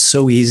society where it's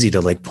so easy to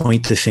like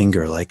point the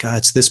finger, like,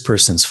 it's this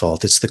person's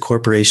fault. It's the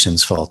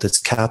corporation's fault. It's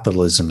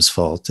capitalism's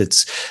fault.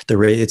 It's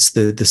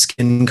the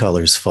skin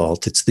color's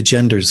fault. It's the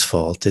gender's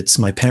fault. It's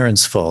my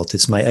parents' fault.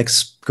 It's my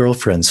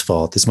ex-girlfriend's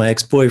fault. It's my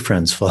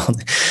ex-boyfriend's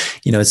fault.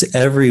 It's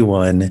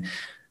everyone,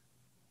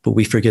 but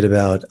we forget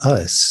about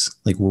us.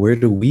 Like, where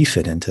do we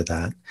fit into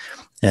that?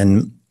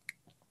 And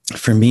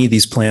for me,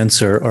 these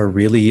plants are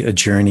really a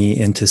journey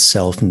into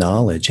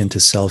self-knowledge, into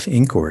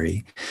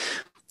self-inquiry.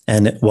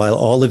 And while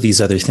all of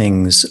these other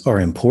things are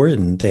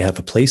important, they have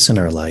a place in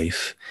our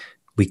life,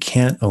 we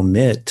can't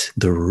omit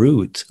the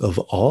root of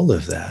all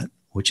of that,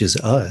 which is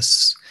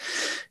us.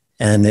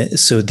 And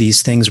so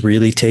these things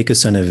really take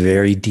us on a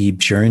very deep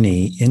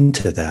journey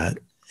into that.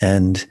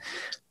 And,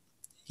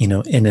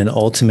 in an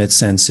ultimate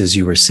sense, as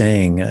you were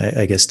saying,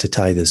 I guess to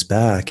tie this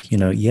back,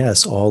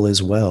 yes, all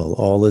is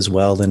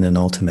well in an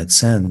ultimate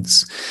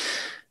sense.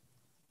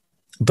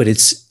 But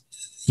it's,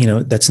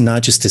 that's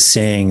not just a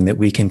saying that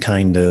we can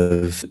kind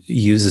of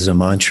use as a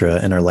mantra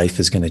and our life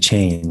is going to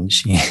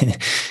change.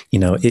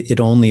 It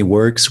only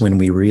works when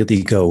we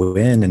really go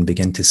in and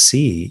begin to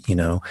see,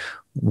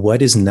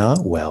 what is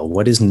not well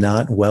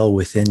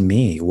within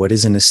me? What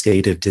is in a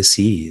state of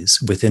dis-ease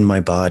within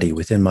my body,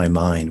 within my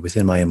mind,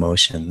 within my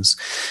emotions,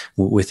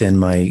 within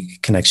my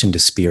connection to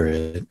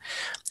spirit?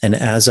 And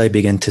as I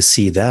begin to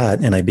see that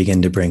and I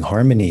begin to bring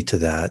harmony to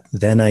that,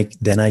 then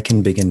I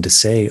can begin to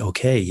say,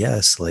 okay,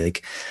 yes,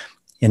 like,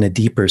 in a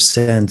deeper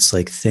sense,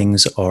 like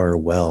things are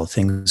well,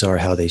 things are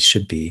how they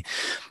should be.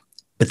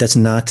 But that's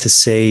not to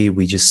say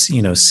we just,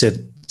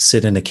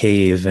 sit in a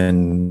cave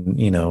and,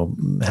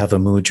 have a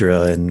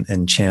mudra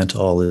and chant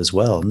all is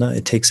well. No,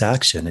 it takes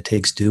action. It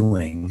takes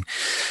doing.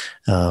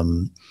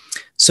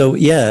 So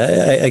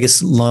yeah, I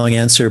guess long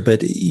answer,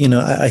 but,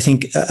 I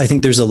think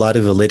there's a lot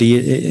of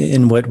validity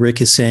in what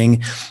Rick is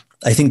saying.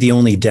 I think the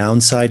only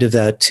downside of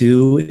that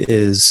too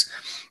is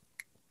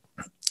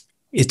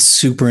it's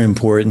super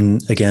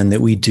important, again,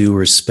 that we do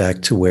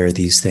respect where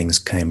these things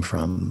came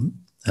from,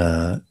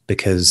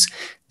 because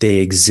they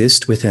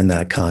exist within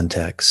that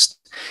context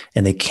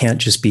and they can't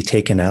just be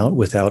taken out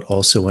without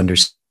also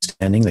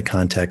understanding the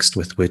context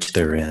with which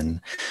they're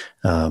in.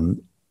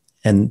 And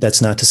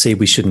that's not to say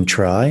we shouldn't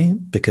try,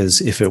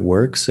 because if it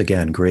works,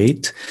 again,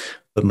 great.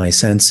 But my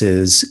sense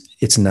is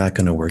it's not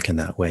going to work in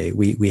that way.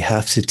 We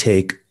have to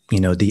take,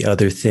 the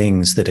other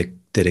things that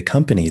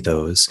accompany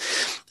those.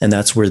 And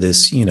that's where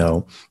this,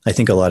 I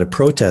think a lot of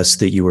protests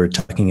that you were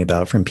talking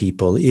about from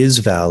people is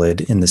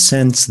valid in the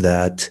sense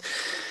that,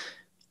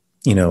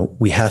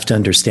 we have to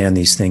understand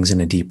these things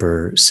in a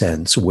deeper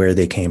sense, where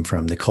they came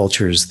from, the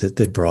cultures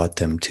that brought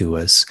them to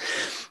us.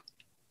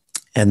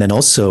 And then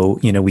also,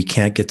 we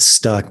can't get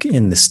stuck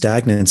in the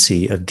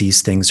stagnancy of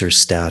these things are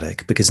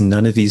static, because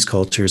none of these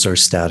cultures are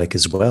static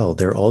as well.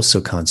 They're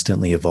also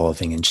constantly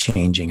evolving and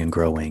changing and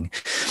growing.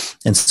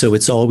 And so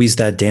it's always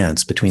that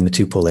dance between the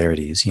two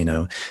polarities,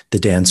 the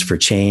dance for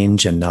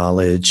change and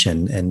knowledge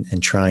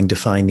and trying to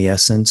find the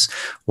essence,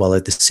 while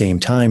at the same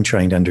time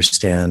trying to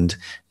understand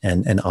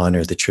and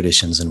honor the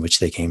traditions in which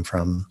they came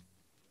from.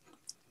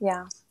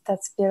 Yeah,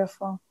 that's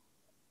beautiful.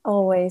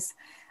 Always.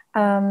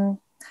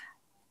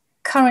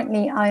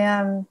 Currently, I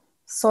am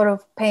sort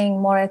of paying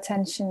more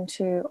attention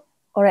to,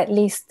 or at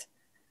least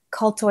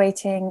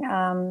cultivating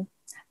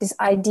this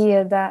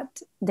idea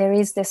that there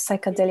is this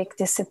psychedelic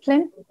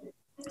discipline,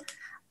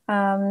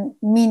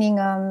 meaning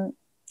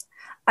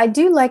I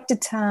do like the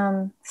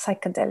term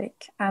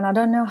psychedelic, and I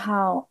don't know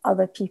how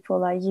other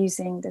people are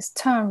using this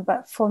term,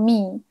 but for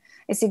me,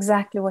 it's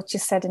exactly what you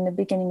said in the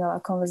beginning of our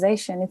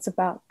conversation. It's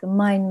about the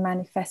mind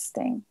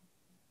manifesting.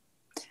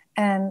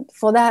 And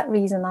for that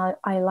reason,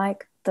 I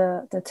like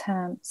the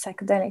term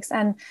psychedelics.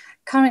 And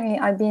currently,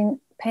 I've been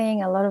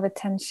paying a lot of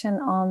attention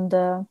on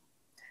the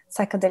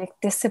psychedelic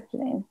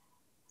discipline.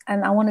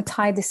 And I want to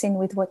tie this in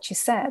with what you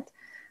said.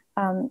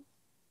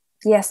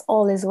 Yes,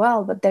 all is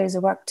well, but there is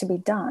work to be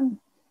done.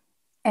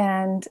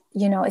 And,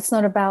 you know, it's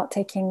not about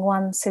taking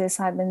one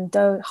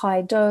psilocybin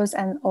high dose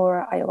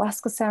or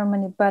ayahuasca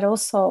ceremony, but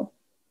also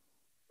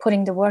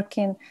putting the work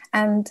in.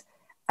 And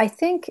I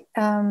think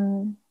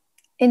in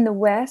the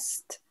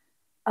West,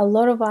 a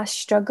lot of our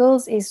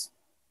struggles is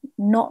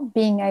not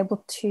being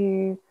able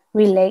to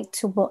relate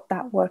to what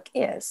that work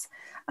is.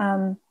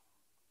 And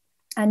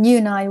you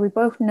and I, we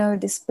both know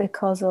this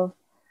because of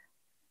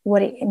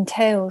what it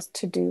entails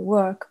to do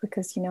work,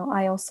 because, you know,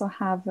 I also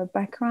have a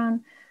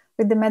background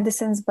with the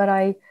medicines, but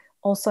I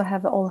also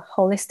have a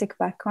holistic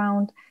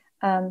background,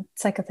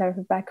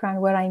 psychotherapy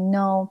background, where I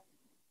know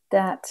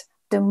that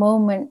the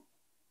moment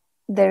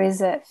there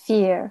is a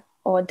fear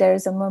or there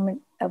is a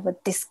moment of a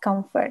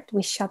discomfort,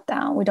 we shut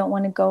down. We don't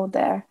want to go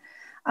there.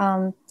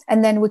 And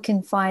then we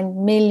can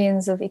find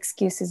millions of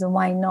excuses and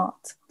why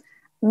not,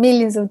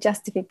 millions of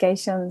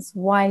justifications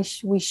why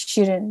we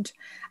shouldn't.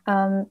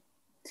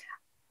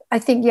 I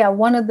think, yeah,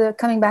 one of the,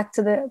 coming back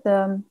to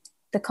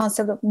the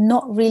concept of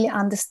not really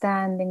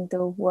understanding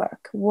the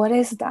work. What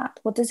is that?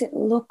 What does it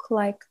look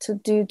like to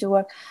do the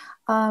work?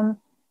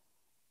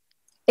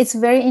 It's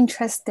very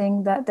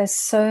interesting that there's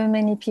so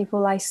many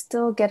people, I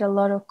still get a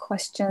lot of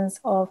questions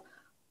of,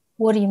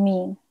 what do you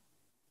mean?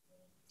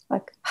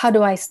 Like, how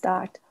do I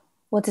start?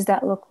 What does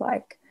that look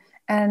like?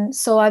 And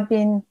so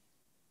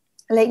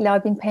lately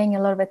I've been paying a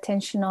lot of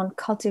attention on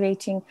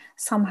cultivating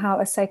somehow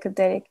a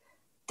psychedelic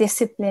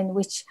discipline,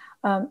 which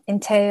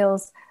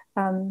entails,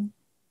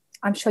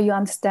 I'm sure you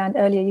understand,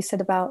 earlier you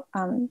said about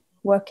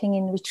working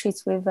in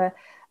retreats with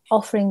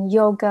offering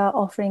yoga,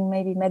 offering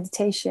maybe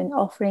meditation,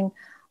 offering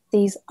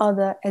these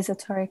other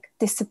esoteric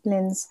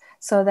disciplines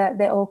so that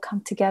they all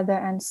come together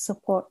and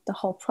support the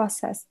whole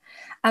process.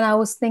 And I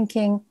was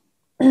thinking,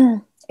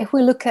 if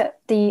we look at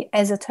the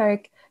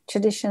esoteric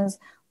traditions,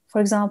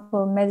 for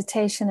example,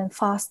 meditation and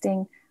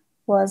fasting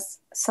was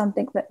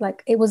something that,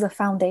 like, it was a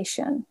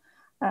foundation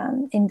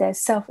in their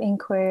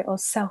self-inquiry or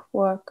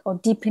self-work or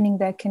deepening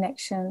their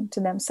connection to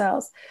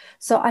themselves.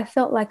 So I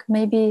felt like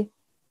maybe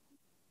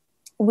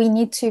we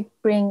need to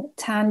bring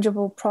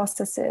tangible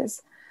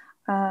processes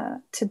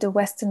to the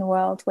Western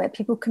world where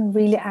people can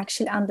really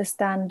actually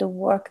understand the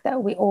work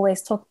that we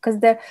always talk, because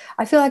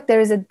I feel like there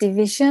is a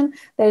division.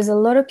 There's a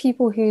lot of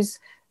people who's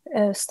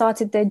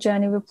started their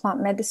journey with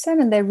plant medicine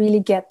and they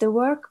really get the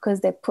work because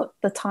they put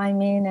the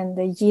time in and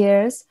the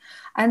years.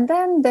 And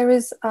then there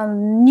is a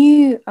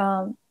new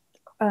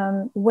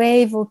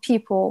wave of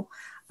people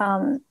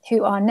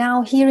who are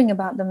now hearing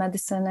about the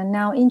medicine and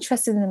now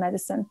interested in the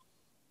medicine.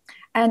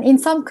 And in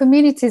some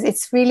communities,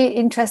 it's really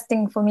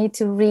interesting for me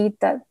to read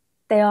that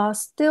there are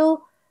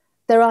still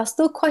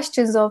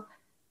questions of,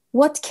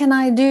 what can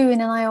I do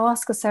in an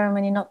ayahuasca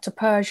ceremony not to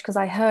purge because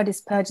I heard it's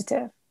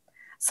purgative,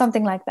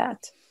 something like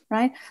that,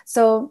 right?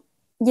 So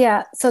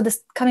yeah, so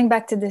this, coming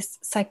back to this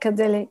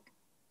psychedelic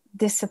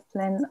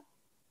discipline,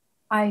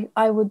 I'd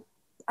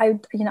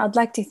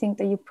like to think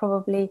that you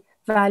probably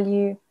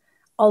value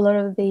a lot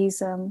of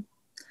these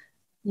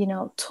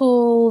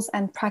tools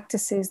and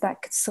practices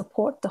that could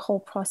support the whole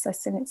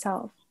process in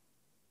itself.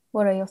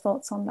 What are your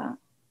thoughts on that?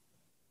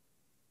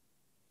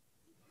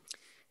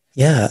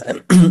 Yeah,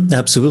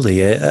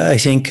 absolutely. I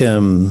think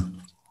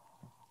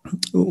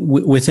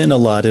within a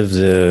lot of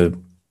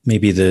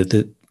maybe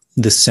the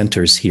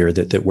centers here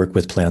that work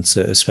with plants,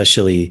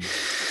 especially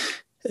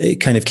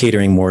kind of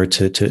catering more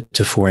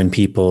to foreign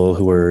people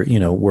who are,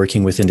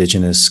 working with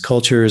indigenous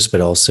cultures,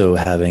 but also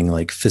having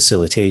like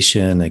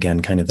facilitation,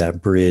 again, kind of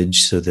that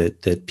bridge so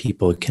that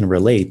people can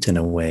relate in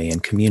a way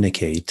and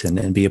communicate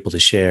and be able to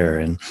share,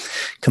 and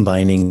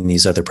combining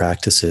these other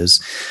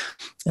practices.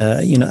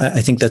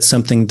 I think that's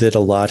something that a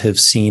lot have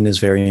seen as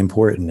very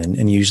important.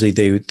 And usually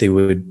they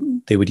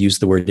would use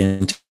the word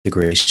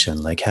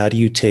integration. Like, how do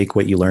you take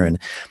what you learn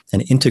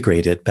and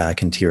integrate it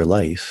back into your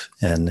life?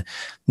 And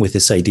with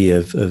this idea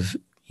of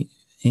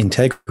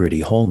integrity,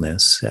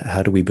 wholeness,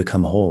 how do we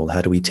become whole?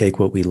 How do we take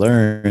what we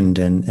learned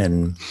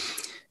and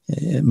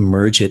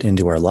merge it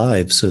into our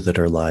lives so that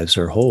our lives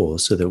are whole,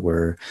 so that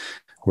we're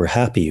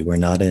happy. We're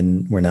not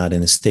in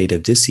a state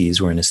of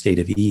dis-ease. We're in a state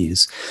of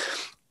ease.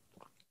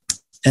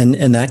 And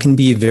that can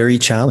be very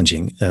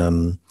challenging.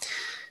 I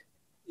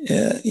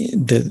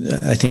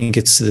think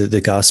it's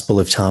the Gospel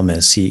of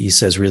Thomas. He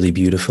says really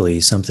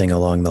beautifully something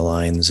along the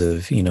lines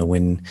of,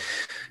 when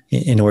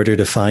in order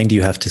to find,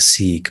 you have to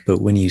seek. But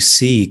when you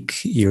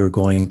seek, you're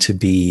going to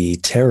be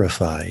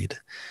terrified.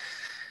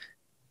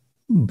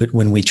 but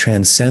when we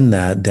transcend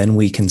that, then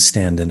we can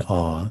stand in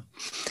awe.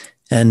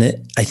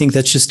 And I think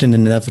that's just an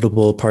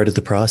inevitable part of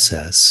the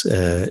process.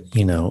 It's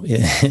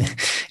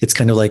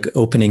kind of like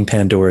opening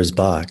Pandora's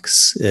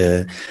box.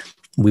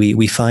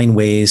 We find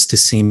ways to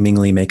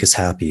seemingly make us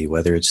happy,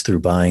 whether it's through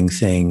buying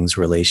things,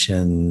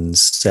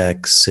 relations,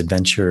 sex,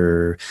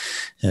 adventure,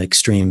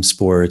 extreme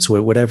sports,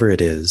 whatever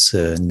it is,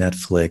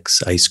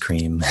 Netflix, ice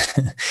cream.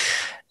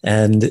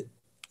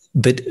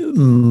 But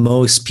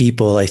most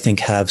people, I think,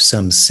 have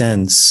some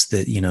sense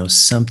that,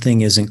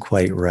 something isn't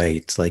quite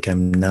right. Like,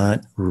 I'm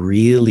not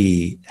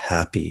really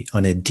happy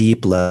on a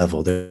deep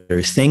level. There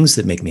are things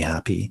that make me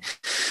happy.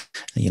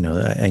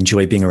 I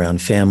enjoy being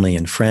around family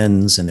and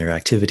friends and their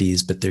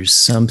activities, but there's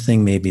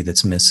something maybe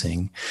that's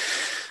missing.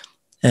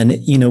 And,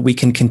 we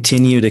can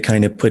continue to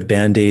kind of put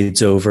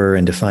Band-Aids over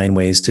and to find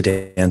ways to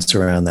dance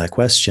around that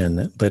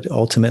question. But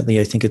ultimately,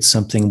 I think it's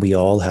something we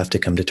all have to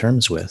come to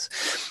terms with.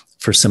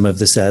 For some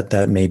of us,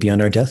 that may be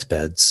on our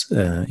deathbeds.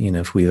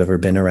 If we've ever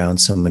been around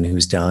someone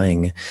who's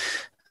dying,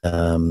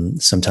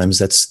 sometimes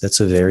that's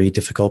a very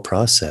difficult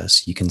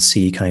process. You can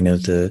see kind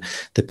of the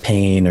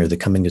pain or the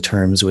coming to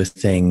terms with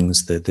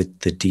things,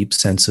 the deep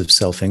sense of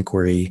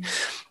self-inquiry.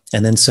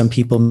 And then some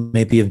people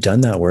maybe have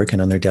done that work,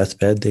 and on their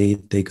deathbed, they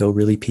go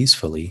really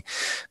peacefully.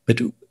 But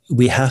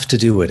we have to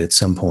do it at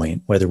some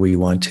point, whether we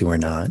want to or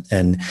not.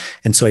 And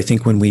so I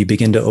think when we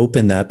begin to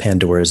open that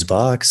Pandora's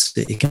box,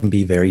 it can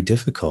be very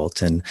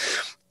difficult. And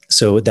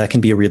so that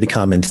can be a really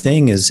common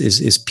thing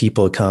is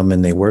people come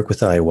and they work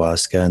with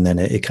ayahuasca, and then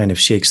it kind of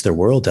shakes their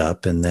world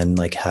up. And then,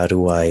 like, what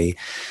do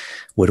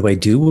I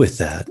do with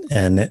that?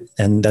 And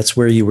that's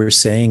where you were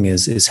saying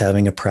is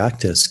having a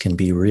practice can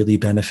be really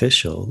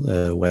beneficial,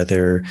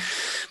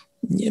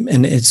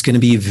 and it's going to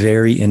be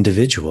very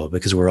individual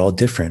because we're all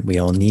different. We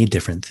all need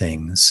different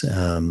things.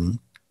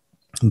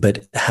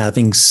 But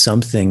having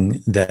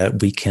something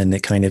that we can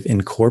kind of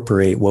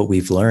incorporate what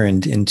we've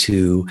learned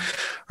into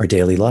our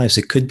daily lives.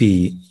 It could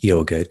be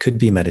yoga, it could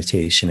be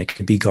meditation, it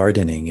could be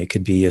gardening, it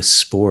could be a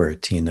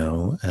sport, it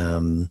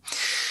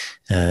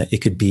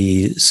could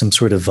be some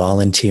sort of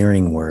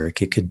volunteering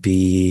work. It could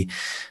be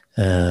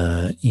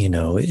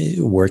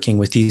working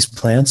with these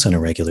plants on a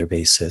regular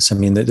basis. I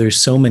mean, there's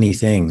so many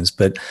things,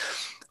 but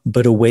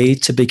a way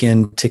to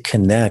begin to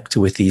connect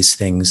with these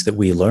things that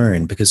we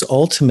learn, because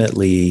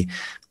ultimately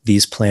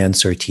these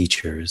plants are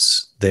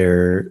teachers.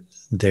 I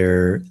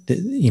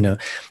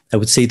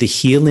would say the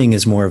healing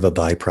is more of a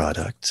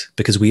byproduct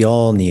because we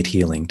all need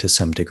healing to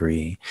some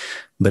degree.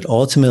 But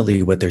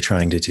ultimately what they're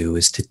trying to do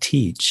is to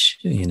teach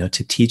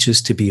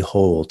us to be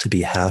whole, to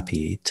be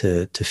happy,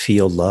 to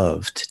feel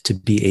loved, to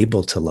be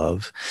able to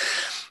love.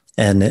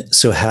 And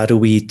so how do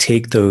we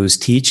take those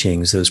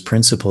teachings, those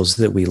principles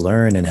that we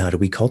learn, and how do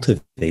we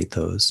cultivate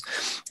those?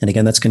 And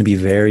again, that's going to be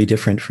very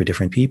different for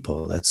different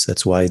people.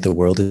 That's why the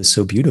world is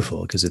so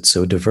beautiful, because it's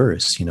so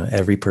diverse.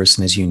 Every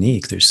person is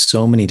unique. There's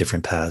so many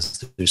different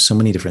paths. There's so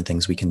many different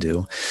things we can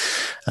do.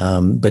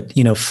 But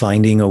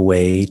finding a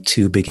way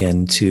to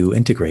begin to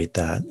integrate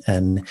that.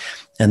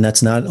 And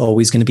that's not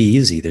always going to be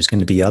easy. There's going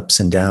to be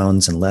ups and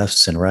downs and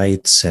lefts and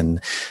rights.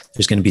 And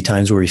there's going to be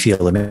times where we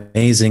feel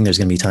amazing. There's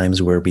going to be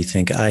times where we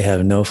think, I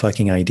have no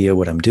fucking idea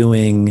what I'm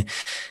doing.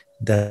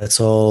 That's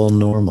all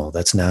normal.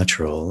 That's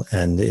natural.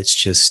 And it's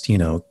just,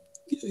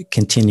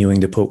 continuing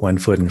to put one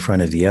foot in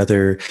front of the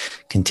other,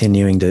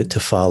 continuing to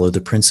follow the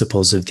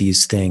principles of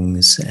these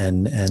things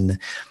and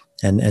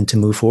to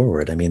move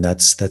forward. I mean,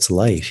 that's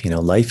life.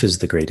 Life is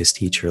the greatest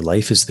teacher.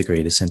 Life is the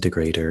greatest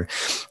integrator.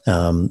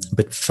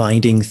 But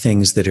finding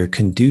things that are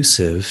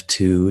conducive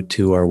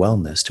to our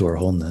wellness, to our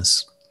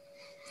wholeness.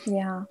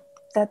 Yeah,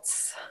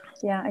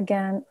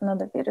 again,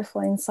 another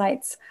beautiful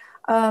insights.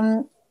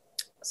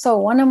 So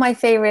one of my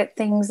favorite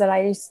things that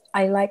I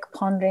like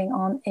pondering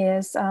on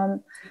is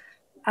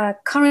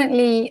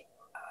currently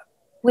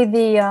with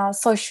the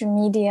social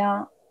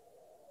media,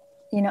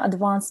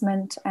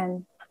 advancement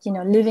and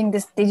living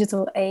this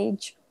digital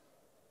age.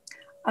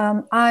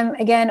 I'm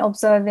again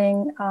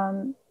observing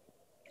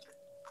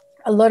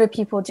a lot of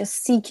people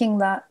just seeking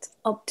that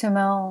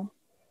optimal,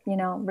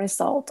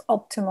 result,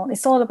 optimal.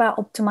 It's all about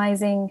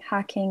optimizing,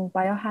 hacking,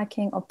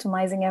 biohacking,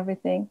 optimizing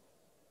everything,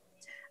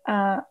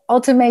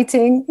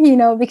 automating,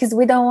 because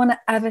we don't want to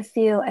ever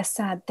feel a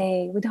sad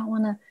day. We don't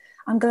want to.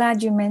 I'm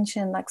glad you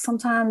mentioned, like,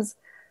 sometimes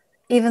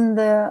even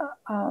the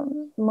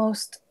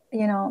most,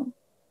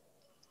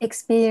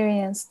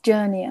 experienced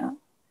journeyer,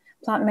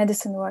 plant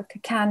medicine worker,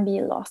 can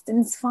be lost,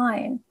 and it's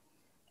fine.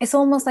 It's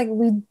almost like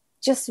we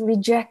just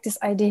reject this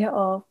idea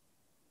of,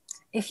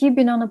 if you've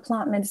been on a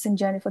plant medicine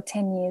journey for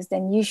 10 years,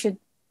 then you should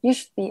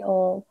be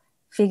all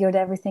figured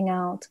everything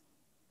out.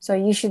 So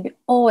you should be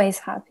always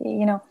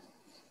happy.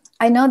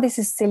 I know this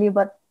is silly,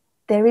 but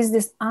there is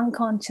this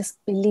unconscious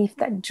belief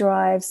that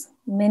drives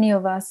many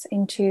of us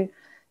into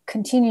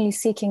continually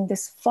seeking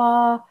this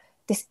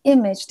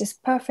image, this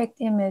perfect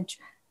image,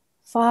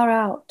 far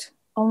out,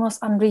 almost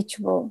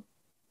unreachable.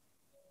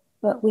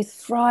 But we're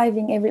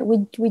thriving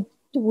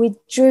we're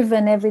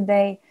driven every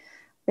day,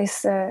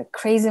 this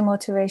crazy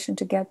motivation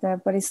to get there,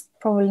 but it's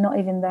probably not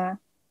even there.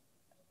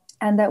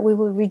 and that we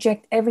will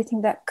reject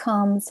everything that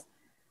comes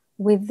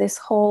with this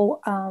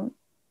whole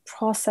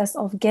process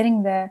of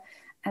getting there.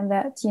 And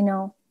that, you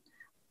know,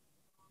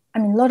 I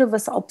mean, a lot of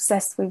us are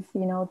obsessed with,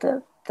 you know,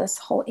 this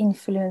whole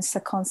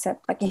influencer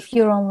concept. Like if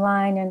you're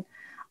online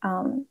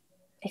and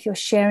if you're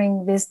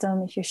sharing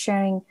wisdom, if you're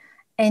sharing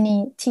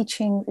any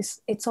teaching,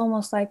 it's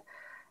almost like,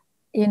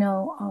 you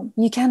know,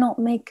 you cannot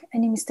make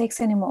any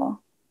mistakes anymore.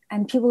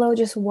 And people are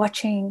just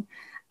watching.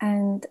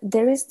 And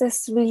there is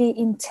this really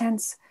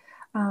intense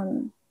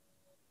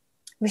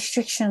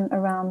restriction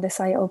around this,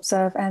 I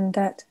observe, and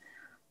that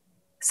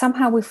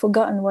somehow we've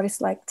forgotten what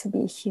it's like to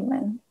be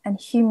human. And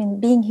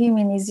being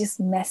human is just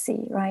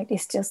messy, right?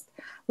 It's just,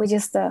 we're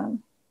just,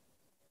 you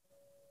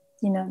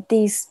know,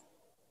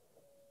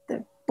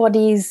 the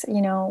bodies,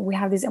 you know, we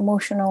have these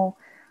emotional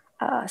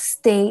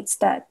states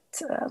that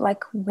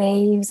like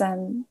waves,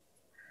 and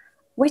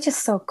we're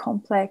just so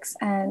complex.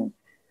 And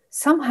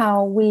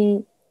somehow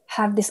we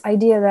have this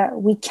idea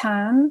that we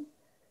can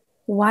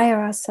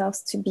wire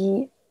ourselves to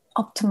be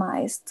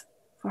optimized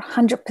for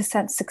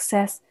 100%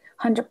 success,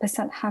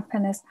 100%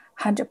 happiness,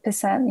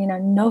 100%, you know,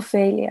 no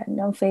failure.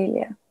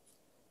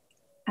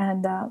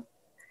 And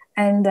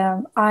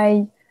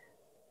I,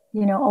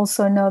 you know,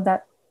 also know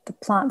that the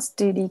plants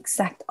do the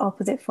exact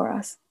opposite for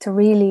us, to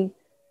really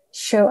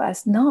show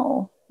us,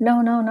 no,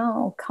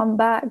 come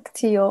back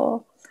to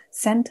your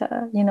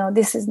center. You know,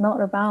 this is not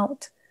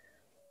about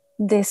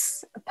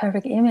this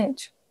perfect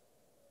image.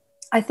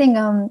 I think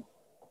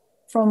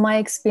from my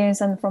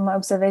experience and from my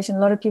observation, a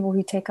lot of people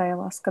who take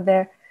ayahuasca,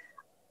 they're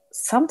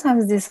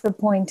sometimes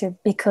disappointed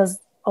because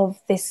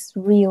of this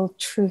real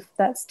truth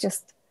that's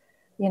just,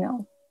 you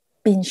know,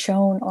 been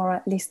shown, or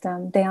at least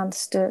they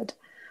understood.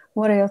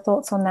 What are your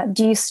thoughts on that?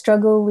 Do you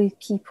struggle with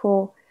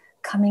people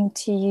coming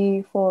to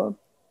you for,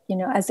 you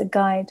know, as a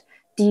guide?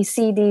 Do you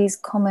see these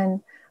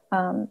common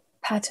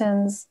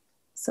patterns?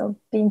 So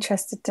be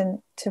interested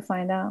to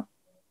find out.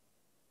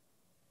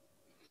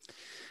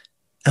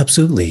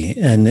 Absolutely.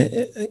 And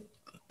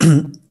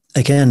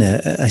again,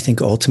 I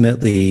think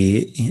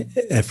ultimately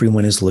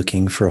everyone is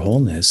looking for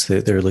wholeness.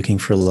 They're looking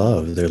for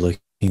love. They're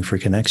looking for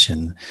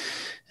connection.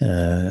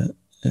 They're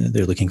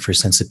looking for a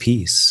sense of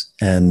peace.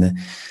 And,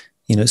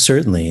 you know,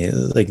 certainly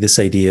like this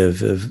idea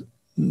of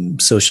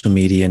social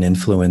media and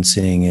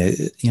influencing,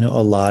 you know,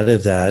 a lot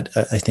of that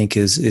I think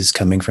is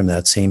coming from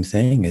that same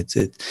thing.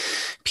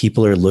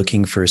 People are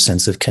looking for a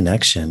sense of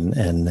connection.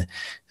 And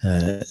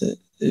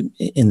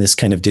in this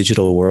kind of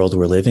digital world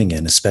we're living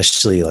in,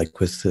 especially like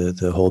with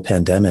the whole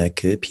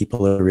pandemic,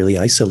 people are really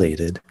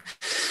isolated.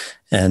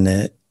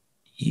 And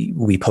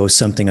we post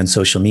something on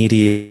social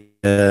media,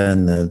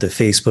 and the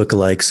Facebook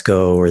likes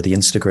go, or the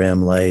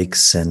Instagram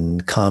likes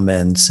and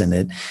comments,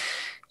 and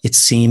it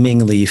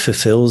seemingly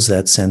fulfills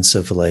that sense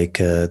of like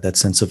that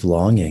sense of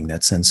longing,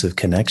 that sense of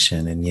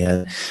connection. And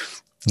yet,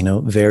 you know,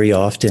 very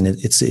often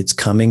it's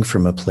coming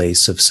from a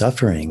place of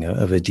suffering,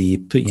 of a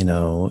deep, you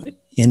know,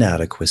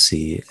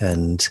 inadequacy.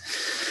 And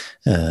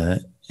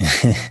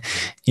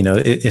you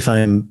know, if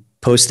I'm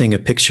posting a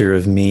picture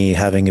of me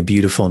having a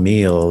beautiful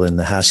meal and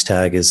the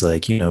hashtag is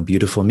like, you know,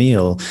 beautiful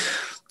meal,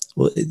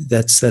 well,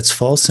 that's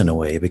false in a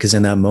way, because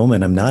in that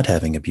moment I'm not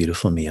having a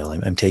beautiful meal.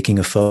 I'm taking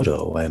a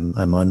photo.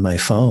 I'm on my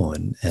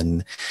phone.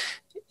 And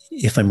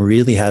if I'm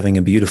really having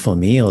a beautiful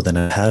meal, then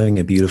I'm having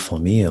a beautiful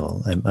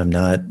meal. I'm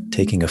not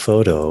taking a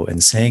photo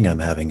and saying I'm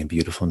having a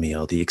beautiful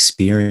meal. The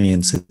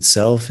experience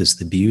itself is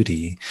the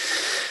beauty.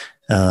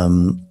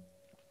 And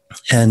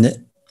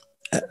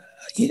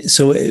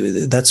so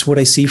that's what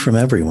I see from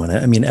everyone.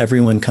 I mean,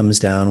 everyone comes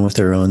down with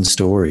their own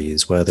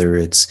stories, whether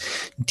it's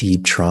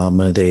deep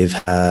trauma they've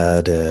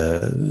had,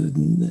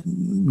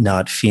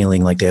 not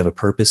feeling like they have a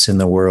purpose in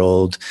the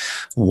world,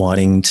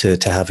 wanting to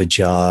have a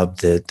job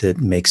that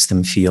makes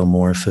them feel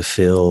more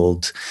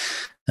fulfilled,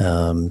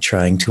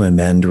 trying to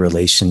amend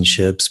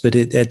relationships. But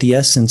at the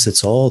essence,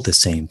 it's all the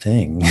same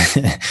thing.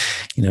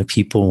 You know,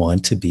 people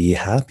want to be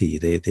happy.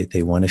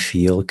 They want to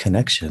feel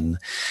connection.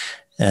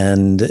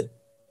 And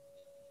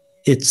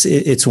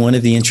it's one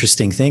of the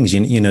interesting things,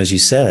 you know, as you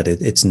said,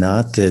 it's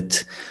not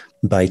that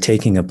by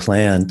taking a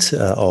plant,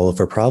 all of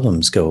our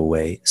problems go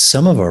away.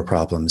 Some of our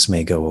problems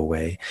may go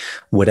away.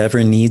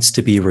 Whatever needs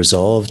to be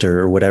resolved,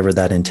 or whatever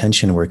that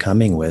intention we're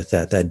coming with,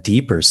 that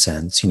deeper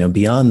sense, you know,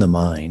 beyond the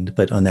mind,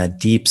 but on that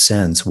deep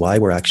sense, why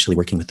we're actually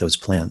working with those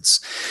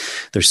plants.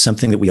 There's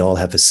something that we all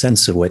have a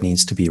sense of what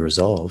needs to be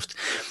resolved.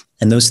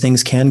 And those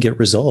things can get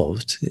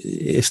resolved.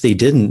 If they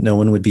didn't, no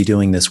one would be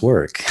doing this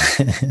work.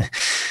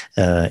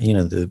 You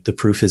know, the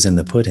proof is in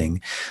the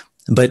pudding.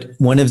 But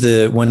one of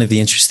the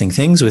interesting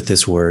things with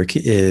this work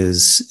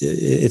is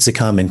it's a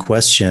common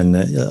question.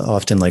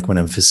 Often, like when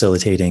I'm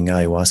facilitating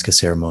ayahuasca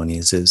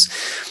ceremonies, is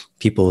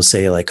people will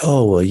say like,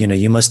 "Oh, well, you know,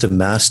 you must have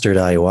mastered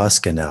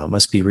ayahuasca now. It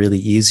must be really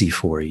easy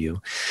for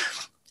you."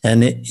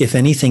 And if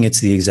anything, it's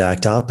the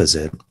exact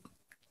opposite.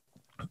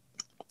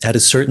 at a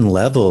certain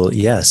level,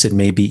 yes, it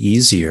may be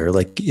easier.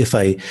 Like if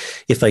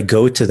I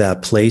go to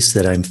that place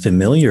that I'm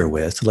familiar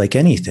with, like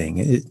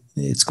anything,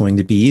 it's going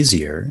to be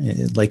easier.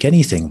 Like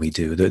anything we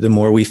do, the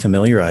more we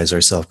familiarize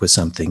ourselves with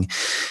something,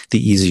 the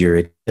easier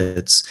it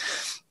is.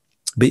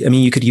 But I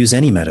mean, you could use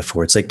any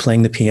metaphor. It's like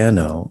playing the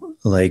piano.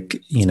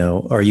 Like,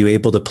 are you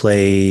able to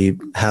play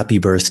Happy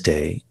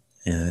Birthday?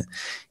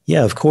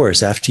 Yeah, of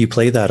course. After you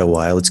play that a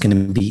while, it's going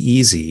to be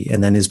easy.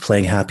 And then is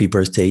playing Happy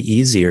Birthday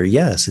easier?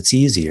 Yes, it's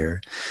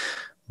easier.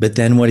 But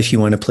then what if you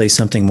want to play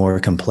something more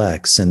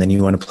complex, and then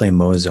you want to play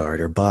Mozart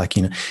or Bach?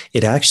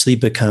 It actually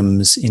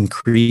becomes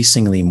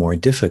increasingly more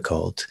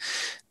difficult.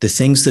 The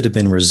things that have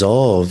been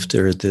resolved,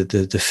 or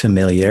the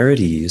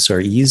familiarities, are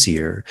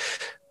easier.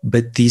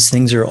 But these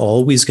things are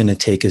always going to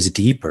take us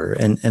deeper.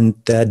 And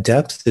that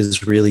depth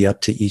is really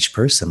up to each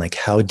person. Like,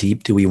 how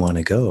deep do we want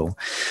to go?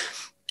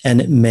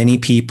 And many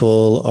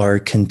people are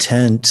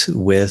content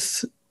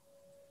with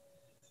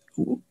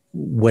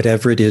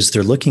whatever it is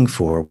they're looking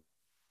for.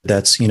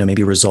 That's,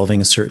 maybe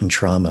resolving a certain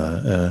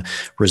trauma,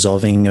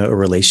 resolving a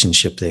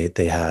relationship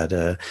they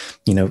had,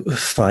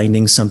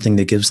 finding something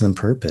that gives them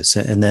purpose.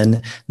 And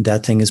then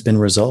that thing has been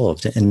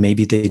resolved, and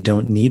maybe they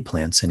don't need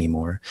plants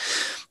anymore.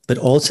 But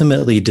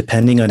ultimately,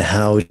 depending on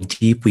how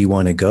deep we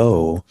want to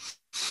go,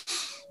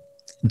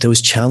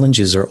 those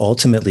challenges are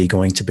ultimately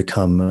going to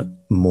become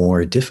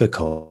more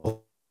difficult.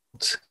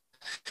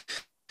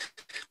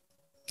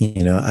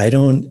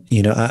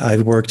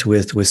 I've worked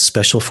with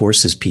special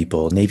forces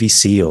people, Navy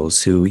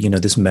SEALs, who,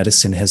 this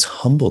medicine has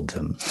humbled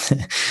them.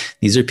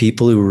 These are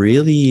people who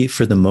really,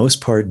 for the most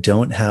part,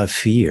 don't have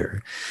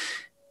fear.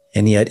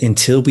 And yet,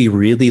 until we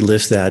really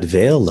lift that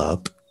veil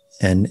up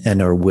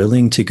and are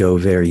willing to go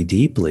very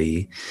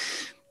deeply,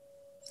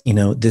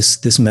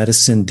 this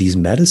medicine, these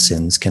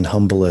medicines can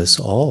humble us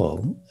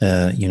all.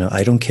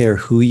 I don't care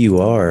who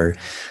you are.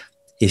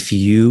 If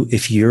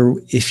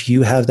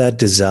you have that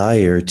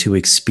desire to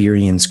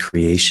experience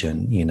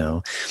creation,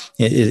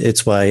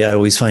 it's why I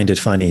always find it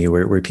funny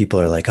where people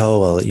are like,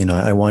 oh, well,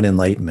 I want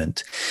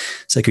enlightenment.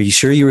 It's like, are you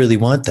sure you really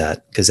want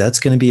that? Because that's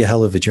going to be a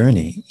hell of a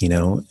journey.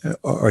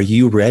 Are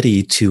you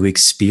ready to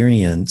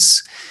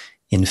experience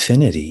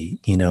infinity,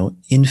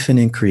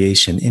 infinite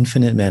creation,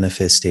 infinite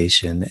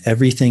manifestation?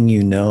 Everything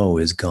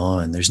is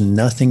gone. There's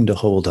nothing to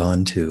hold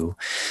on to.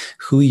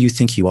 Who you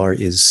think you are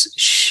is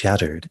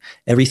shattered.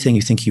 Everything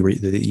you think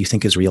you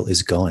think is real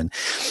is gone.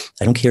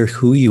 I don't care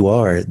who you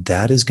are.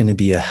 That is going to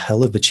be a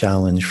hell of a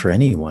challenge for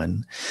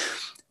anyone.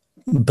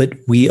 But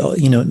we,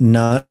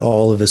 not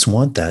all of us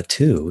want that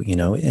too,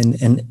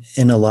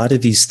 and a lot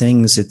of these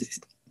things,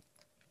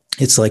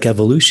 it's like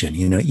evolution,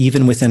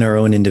 even within our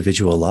own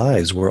individual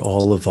lives, we're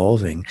all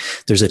evolving.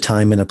 There's a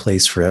time and a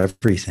place for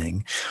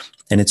everything.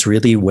 And it's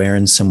really, where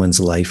in someone's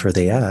life are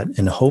they at?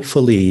 And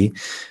hopefully,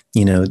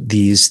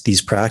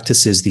 these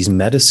practices, these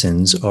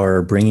medicines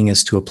are bringing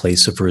us to a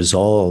place of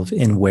resolve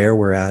in where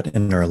we're at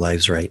in our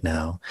lives right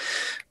now.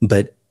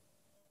 But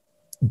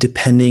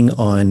depending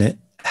on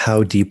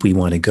how deep we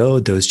want to go,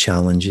 those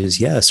challenges,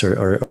 yes,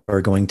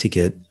 are going to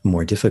get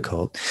more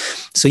difficult.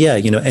 So yeah,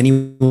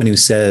 anyone who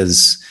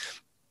says,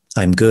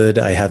 I'm good,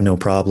 I have no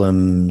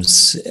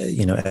problems,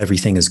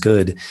 everything is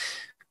good,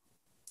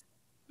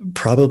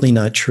 probably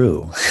not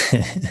true.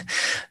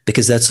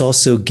 Because that's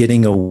also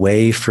getting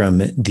away from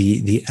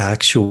the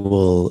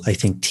actual, I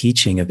think,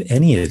 teaching of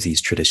any of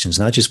these traditions,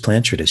 not just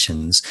plant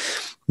traditions,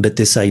 but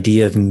this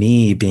idea of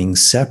me being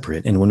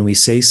separate. And when we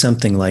say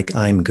something like,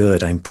 I'm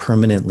good, I'm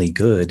permanently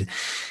good,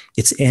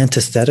 it's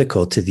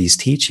antithetical to these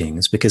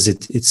teachings, because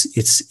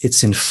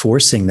it's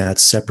enforcing that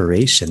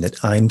separation,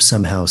 that I'm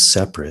somehow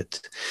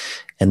separate.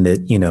 And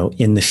that,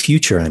 in the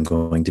future, I'm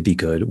going to be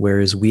good.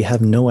 Whereas we have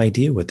no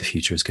idea what the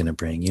future is going to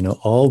bring.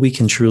 All we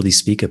can truly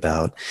speak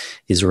about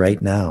is right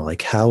now.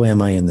 Like, how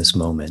am I in this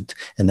moment?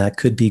 And that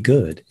could be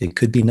good. It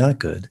could be not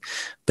good.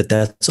 But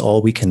that's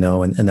all we can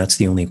know. And that's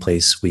the only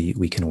place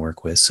we can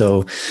work with.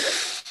 So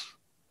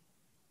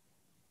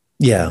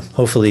yeah,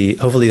 hopefully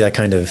that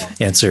kind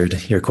of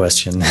answered your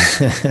question.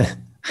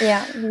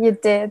 Yeah, you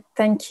did.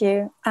 Thank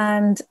you.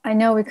 And I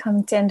know we're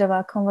coming to the end of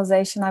our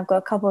conversation. I've got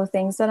a couple of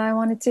things that I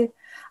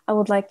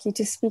would like you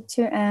to speak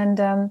to.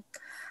 And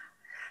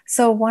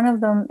so one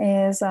of them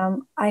is,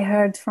 I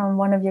heard from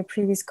one of your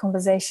previous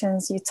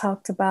conversations, you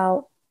talked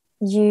about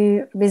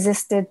you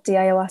resisted the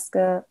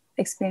ayahuasca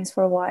experience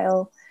for a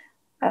while.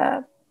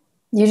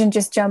 You didn't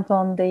just jump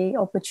on the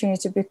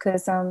opportunity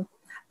because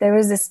there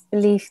is this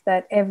belief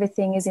that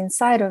everything is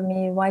inside of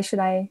me. Why should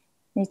I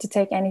need to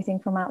take anything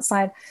from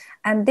outside?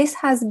 And this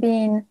has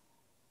been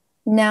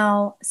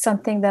now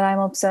something that I'm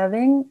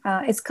observing.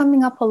 It's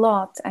coming up a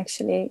lot,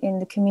 actually, in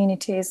the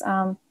communities,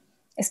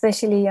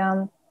 especially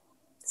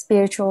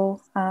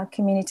spiritual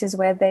communities,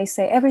 where they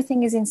say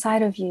everything is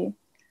inside of you.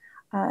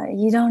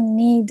 You don't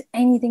need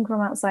anything from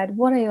outside.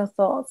 What are your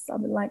thoughts? I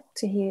would like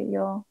to hear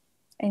your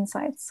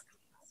insights.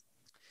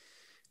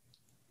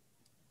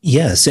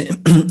 Yes,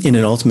 in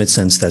an ultimate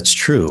sense, that's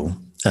true.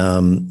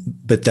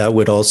 But that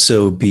would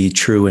also be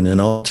true in an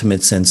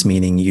ultimate sense,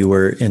 meaning you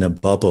were in a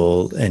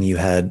bubble and you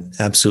had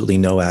absolutely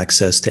no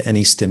access to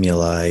any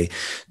stimuli,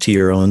 to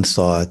your own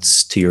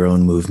thoughts, to your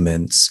own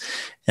movements.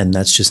 And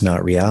that's just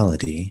not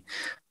reality.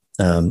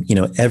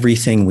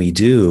 Everything we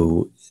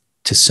do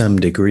to some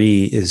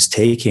degree is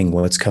taking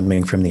what's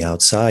coming from the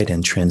outside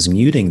and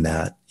transmuting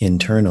that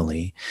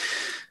internally.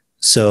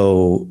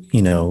 So,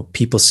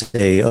 people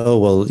say, oh,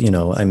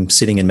 well, I'm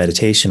sitting in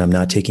meditation. I'm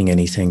not taking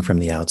anything from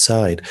the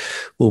outside.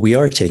 Well, we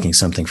are taking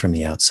something from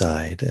the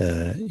outside.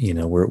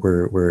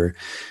 We're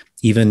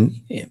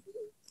even,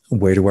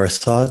 where do our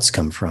thoughts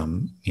come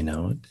from?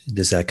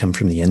 Does that come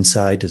from the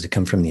inside? Does it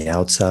come from the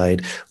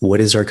outside? What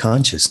is our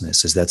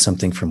consciousness? Is that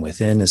something from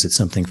within? Is it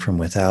something from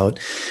without?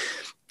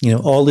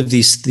 All of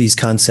these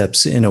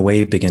concepts in a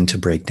way begin to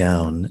break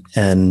down.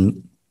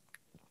 And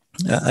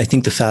I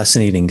think the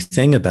fascinating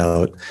thing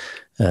about,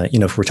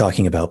 if we're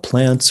talking about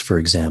plants, for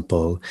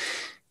example,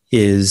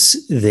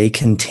 is they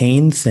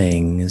contain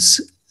things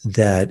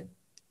that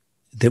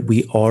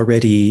we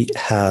already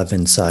have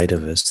inside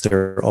of us.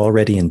 They're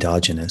already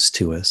endogenous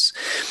to us.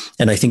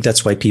 And I think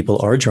that's why people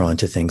are drawn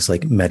to things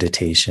like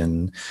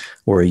meditation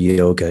or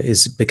yoga,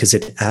 is because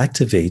it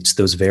activates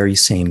those very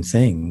same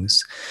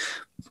things.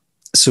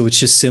 So it's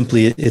just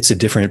simply, it's a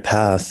different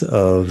path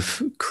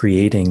of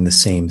creating the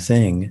same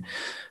thing.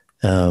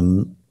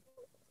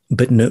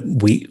 But no,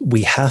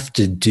 we have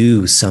to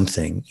do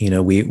something.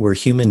 We're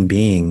human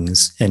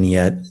beings, and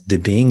yet the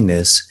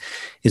beingness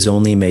is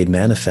only made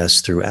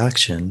manifest through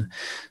action.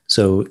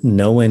 So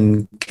no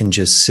one can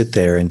just sit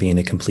there and be in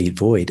a complete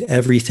void.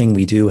 Everything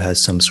we do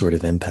has some sort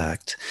of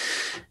impact.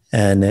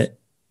 And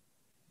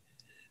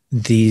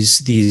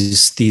these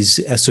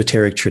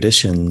esoteric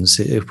traditions,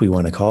 if we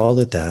want to call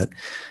it that,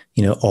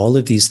 all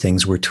of these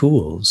things were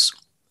tools.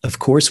 Of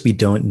course, we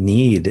don't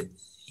need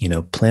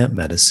plant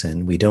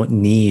medicine. We don't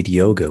need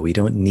yoga. We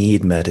don't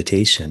need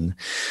meditation.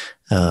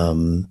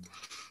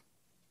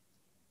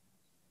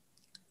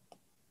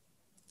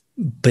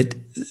 But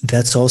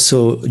that's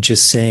also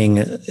just saying,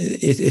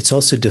 it's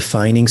also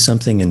defining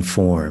something in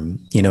form.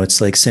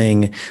 It's like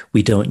saying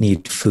we don't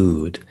need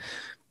food.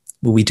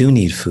 Well, we do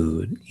need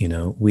food.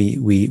 We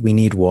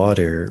need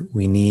water.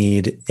 We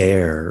need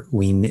air.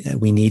 We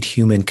need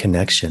human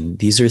connection.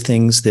 These are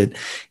things that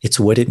it's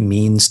what it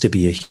means to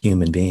be a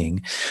human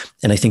being.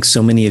 And I think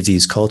so many of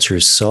these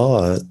cultures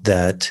saw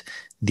that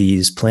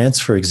these plants,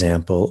 for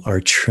example,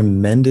 are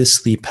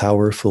tremendously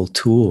powerful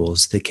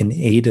tools that can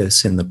aid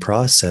us in the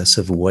process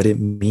of what it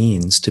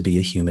means to be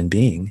a human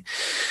being.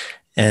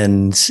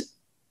 And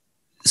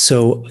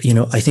so,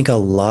 I think a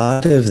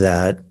lot of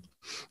that,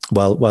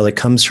 while it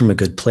comes from a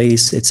good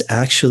place, it's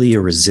actually a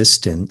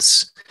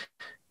resistance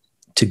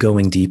to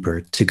going deeper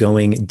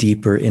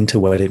into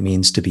what it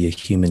means to be a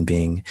human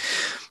being.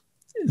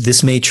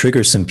 This may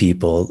trigger some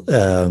people,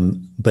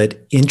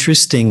 but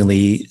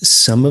interestingly,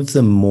 some of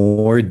the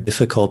more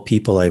difficult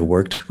people I've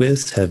worked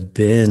with have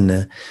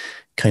been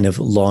kind of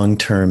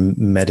long-term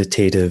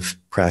meditative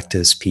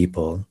practice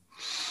people.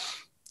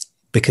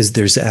 Because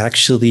there's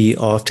actually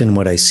often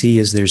what I see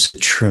is there's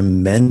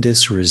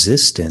tremendous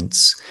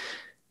resistance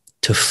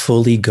to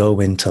fully go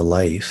into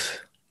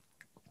life.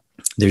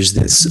 There's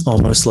this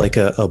almost like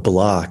a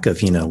block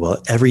of,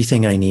 well,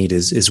 everything I need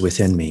is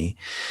within me.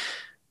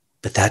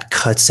 But that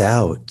cuts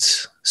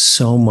out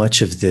so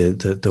much of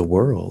the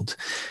world.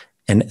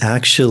 And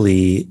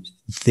actually,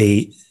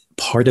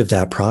 part of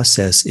that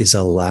process is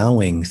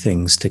allowing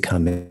things to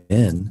come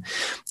in.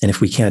 And if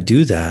we can't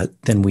do that,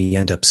 then we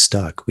end up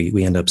stuck.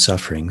 We end up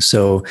suffering.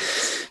 So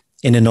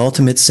in an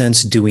ultimate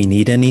sense, do we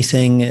need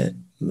anything?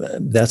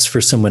 That's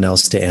for someone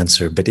else to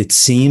answer. But it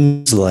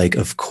seems like,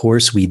 of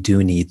course, we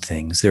do need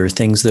things. There are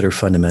things that are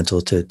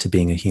fundamental to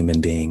being a human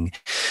being.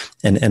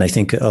 And I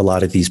think a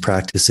lot of these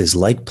practices,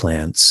 like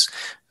plants,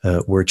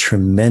 were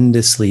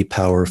tremendously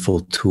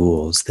powerful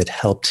tools that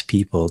helped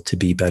people to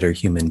be better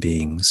human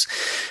beings.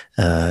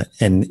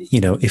 And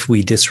if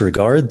we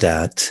disregard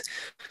that,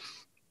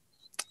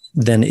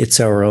 then it's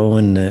our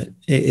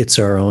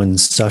own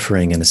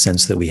suffering in a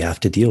sense that we have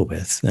to deal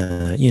with.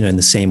 In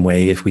the same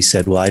way, if we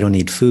said, well, I don't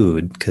need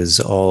food because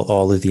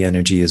all of the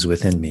energy is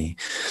within me.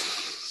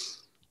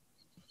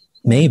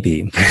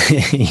 Maybe,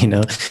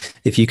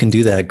 if you can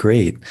do that,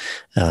 great.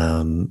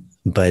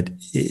 But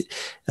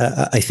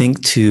I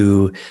think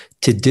to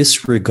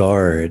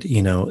disregard,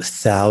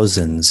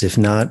 thousands, if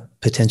not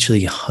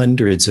potentially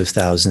hundreds of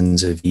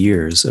thousands of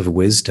years of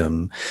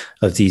wisdom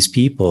of these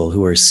people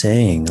who are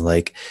saying,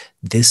 like,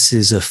 this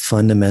is a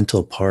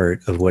fundamental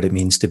part of what it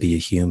means to be a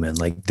human.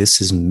 Like,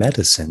 this is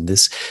medicine.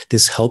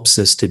 This helps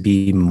us to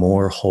be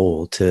more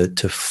whole,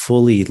 to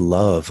fully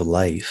love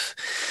life.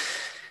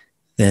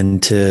 Then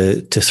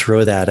to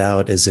throw that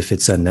out as if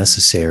it's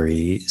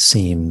unnecessary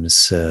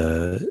seems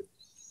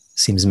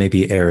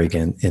maybe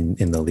arrogant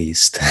in the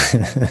least.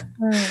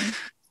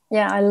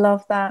 Yeah, I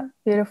love that.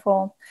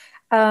 Beautiful.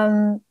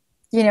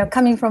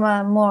 Coming from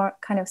a more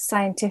kind of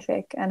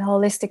scientific and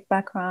holistic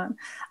background,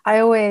 I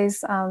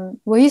always,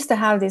 we used to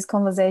have these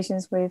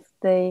conversations with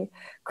the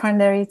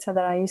Curanderita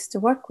that I used to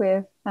work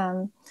with.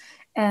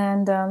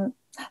 And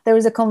there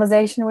was a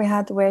conversation we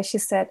had where she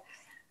said,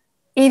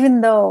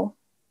 even though,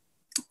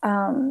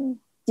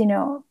 you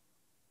know,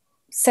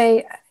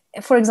 say,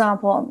 for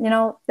example, you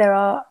know, there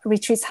are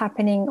retreats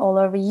happening all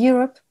over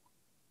Europe.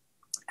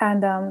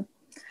 And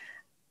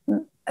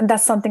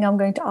that's something I'm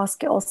going to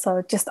ask you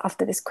also just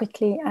after this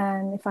quickly.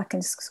 And if I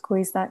can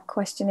squeeze that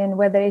question in,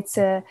 whether it's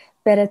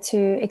better to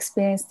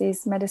experience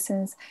these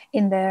medicines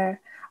in their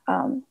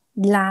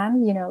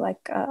land, you know,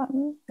 like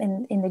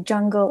in the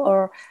jungle,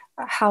 or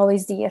how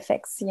is the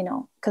effects, you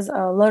know, because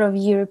a lot of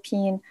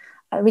European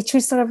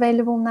retreats are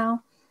available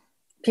now.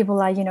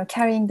 People are, you know,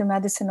 carrying the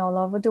medicine all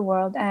over the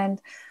world.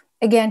 And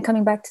again,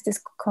 coming back to this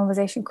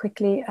conversation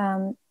quickly,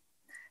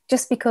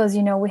 just because,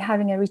 you know, we're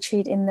having a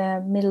retreat in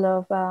the middle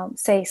of,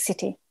 say,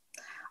 city,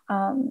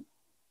 and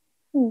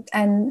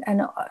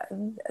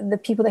the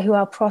people who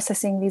are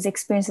processing these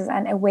experiences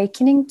and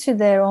awakening to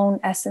their own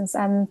essence,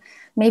 and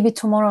maybe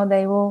tomorrow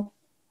they will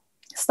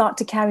start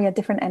to carry a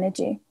different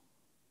energy,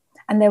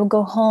 and they will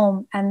go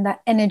home and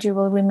that energy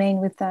will remain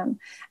with them.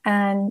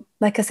 And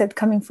like I said,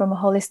 coming from a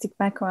holistic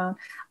background,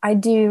 I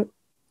do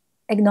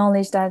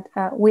acknowledge that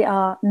we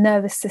are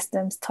nervous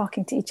systems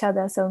talking to each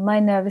other. So my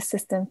nervous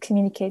system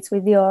communicates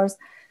with yours.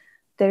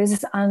 There is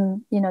this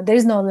you know, there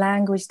is no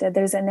language there.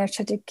 There's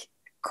energetic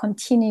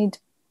continued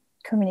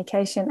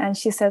communication. And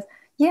she says,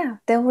 yeah,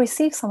 they'll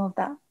receive some of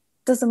that.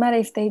 Doesn't matter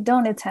if they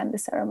don't attend the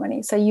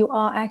ceremony. So you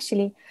are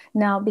actually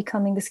now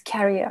becoming this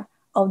carrier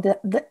of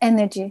the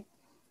energy.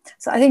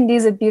 So I think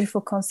these are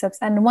beautiful concepts.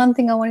 And one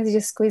thing I wanted to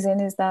just squeeze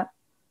in is that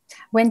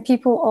when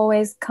people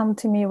always come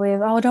to me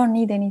with, oh, I don't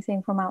need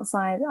anything from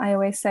outside, I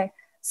always say,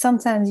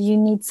 sometimes you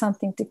need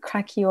something to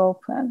crack you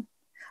open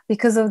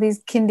because of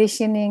these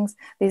conditionings,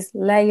 these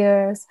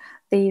layers,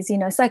 these, you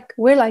know, it's like,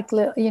 we're like,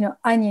 you know,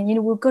 onion, you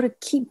know, we've got to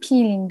keep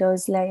peeling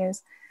those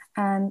layers.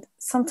 And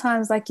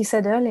sometimes, like you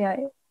said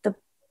earlier,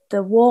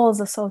 the walls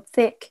are so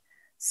thick,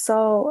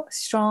 so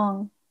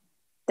strong,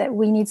 that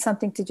we need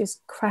something to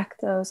just crack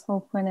those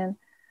open and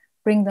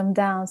bring them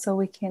down so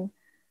we can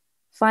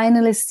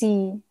finally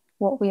see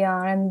what we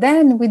are. And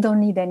then we don't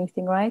need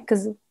anything, right?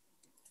 Because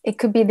it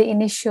could be the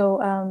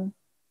initial,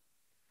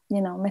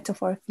 you know,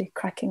 metaphorically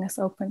cracking us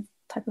open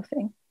type of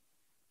thing.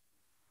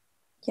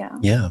 Yeah.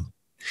 Yeah.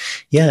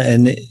 Yeah.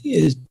 And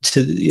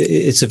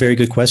it's a very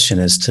good question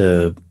as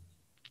to,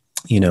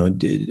 you know,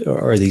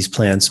 are these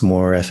plants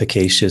more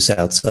efficacious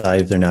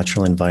outside of their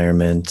natural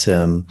environment,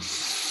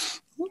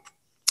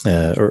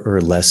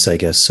 or less, I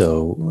guess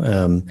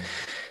so.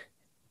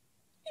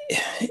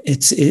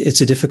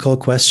 It's a difficult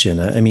question.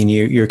 I mean,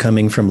 you're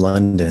coming from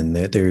London.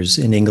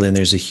 In England,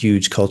 there's a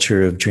huge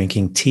culture of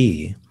drinking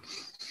tea.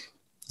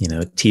 You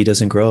know, tea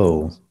doesn't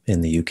grow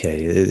in the UK,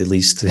 at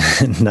least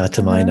not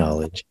to my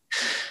knowledge.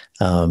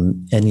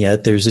 And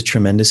yet there's a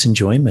tremendous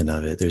enjoyment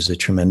of it. There's a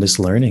tremendous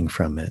learning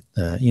from it.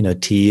 You know,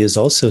 tea is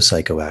also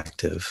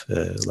psychoactive.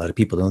 A lot of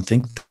people don't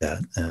think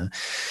that.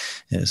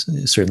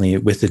 Certainly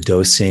with the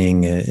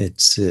dosing,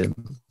 it's,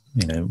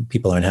 you know,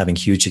 people aren't having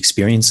huge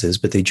experiences,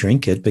 but they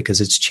drink it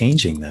because it's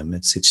changing them.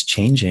 It's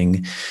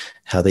changing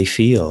how they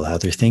feel, how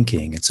they're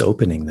thinking. It's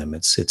opening them.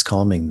 It's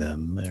calming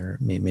them, or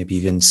maybe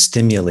even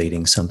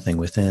stimulating something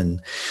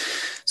within.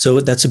 So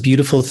that's a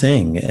beautiful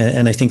thing.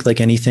 And I think,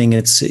 like anything,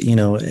 it's, you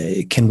know,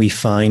 can we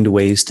find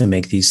ways to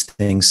make these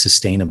things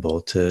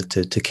sustainable,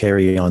 to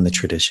carry on the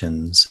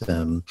traditions?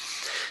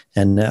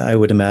 And I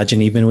would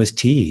imagine even with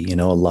tea, you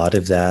know, a lot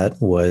of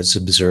that was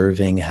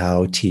observing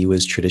how tea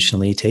was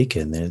traditionally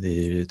taken.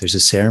 There's a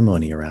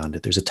ceremony around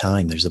it. There's a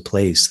time, there's a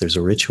place, there's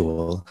a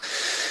ritual.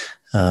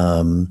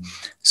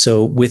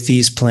 So with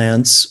these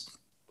plants,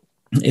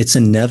 it's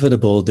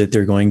inevitable that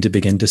they're going to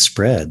begin to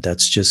spread.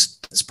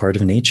 It's part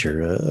of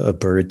nature. A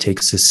bird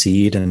takes a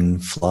seed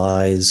and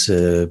flies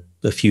a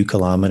few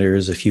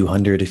kilometers, a few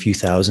hundred, a few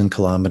thousand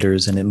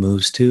kilometers, and it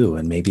moves too.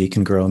 And maybe it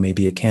can grow,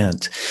 maybe it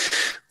can't.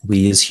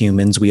 We as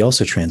humans, we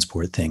also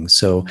transport things.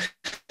 So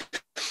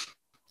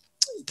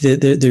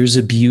there's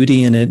a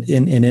beauty in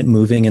it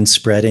moving and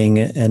spreading.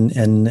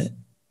 And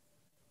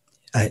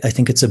I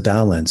think it's a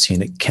balance. You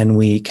know, can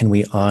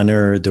we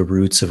honor the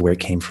roots of where it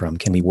came from?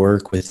 Can we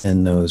work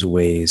within those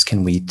ways?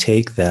 Can we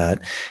take that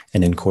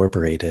and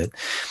incorporate it?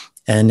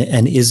 And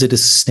is it a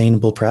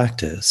sustainable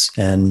practice?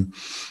 And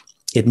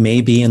it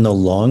may be in the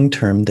long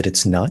term that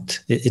it's not.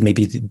 It may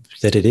be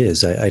that it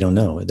is. I don't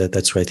know.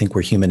 That's where I think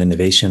where human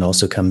innovation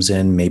also comes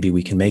in. Maybe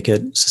we can make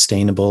it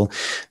sustainable.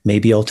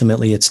 Maybe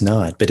ultimately it's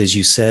not. But as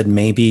you said,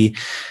 maybe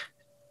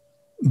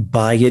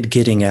by it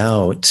getting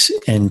out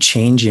and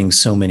changing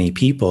so many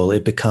people,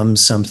 it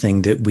becomes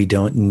something that we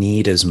don't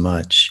need as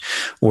much,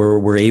 or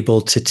we're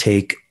able to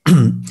take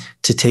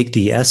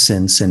the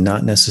essence and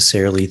not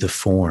necessarily the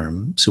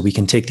form. So we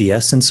can take the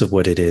essence of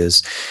what it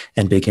is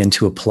and begin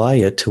to apply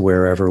it to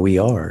wherever we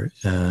are.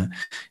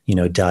 You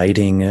know,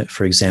 dieting,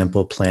 for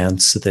example,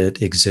 plants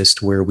that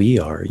exist where we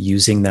are,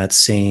 using that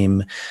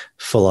same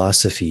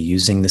philosophy,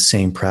 using the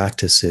same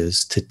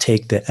practices to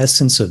take the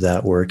essence of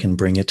that work and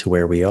bring it to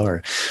where we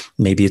are.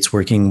 Maybe it's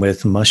working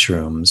with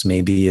mushrooms.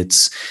 Maybe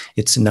it's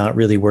not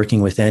really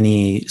working with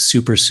any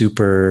super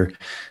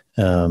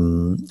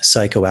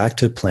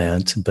psychoactive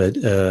plant, but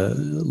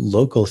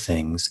local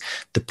things.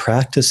 The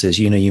practices,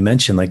 you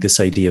mentioned like this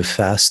idea of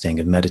fasting,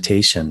 of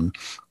meditation.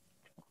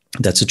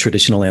 That's a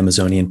traditional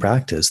Amazonian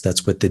practice.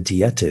 That's what the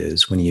dieta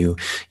is. When you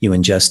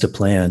ingest a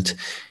plant,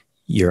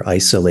 you're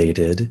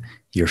isolated,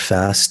 you're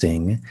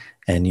fasting,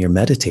 and you're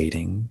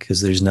meditating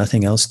because there's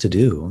nothing else to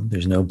do.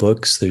 There's no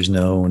books, there's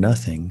no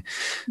nothing.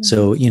 Mm-hmm.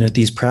 So,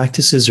 these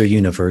practices are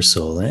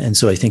universal. And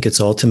so I think it's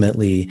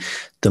ultimately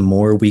the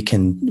more we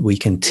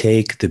can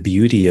take the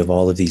beauty of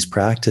all of these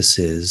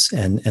practices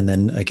and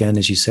then again,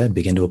 as you said,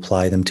 begin to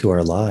apply them to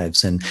our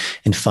lives and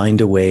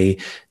find a way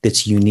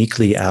that's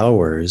uniquely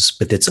ours,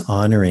 but that's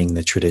honoring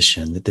the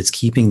tradition, that's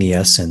keeping the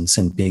essence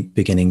and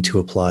beginning to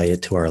apply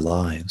it to our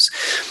lives.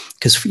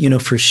 Because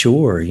for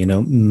sure,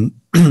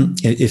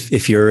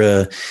 if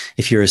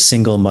you're a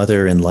single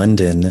mother in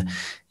London,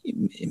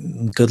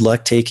 good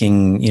luck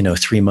taking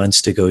 3 months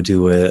to go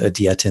do a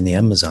dieta in the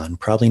Amazon.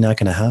 Probably not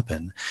going to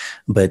happen.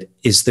 But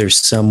is there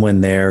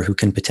someone there who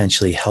can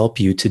potentially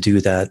help you to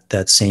do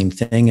that same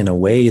thing in a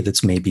way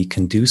that's maybe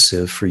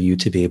conducive for you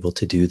to be able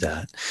to do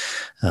that?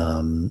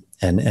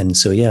 And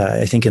so, yeah,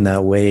 I think in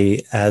that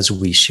way, as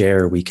we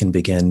share, we can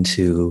begin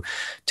to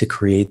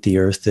create the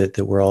earth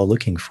that we're all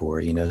looking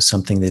for,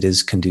 something that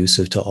is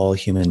conducive to all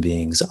human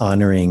beings,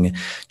 honoring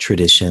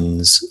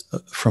traditions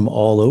from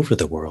all over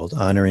the world,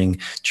 honoring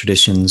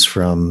traditions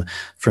from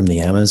the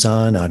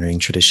Amazon, honoring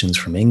traditions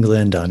from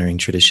England, honoring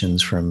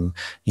traditions from,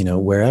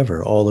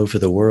 wherever, all over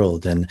the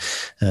world. And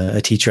a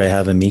teacher I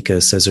have,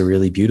 Amika, says it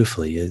really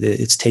beautifully.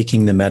 It's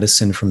taking the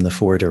medicine from the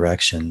four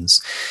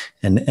directions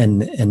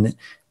and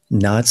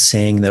not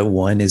saying that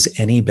one is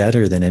any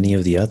better than any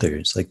of the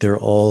others. Like they're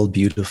all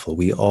beautiful.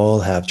 We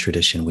all have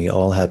tradition. We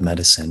all have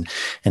medicine.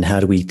 And how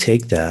do we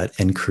take that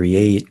and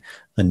create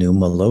a new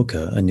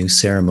maloka, a new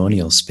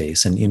ceremonial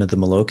space? And, the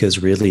maloka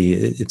is really,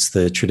 it's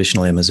the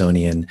traditional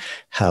Amazonian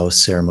house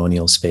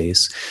ceremonial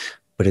space,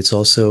 but it's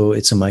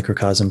a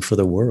microcosm for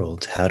the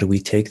world. How do we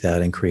take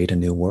that and create a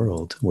new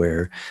world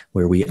where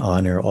we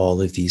honor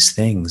all of these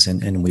things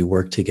and we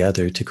work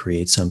together to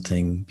create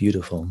something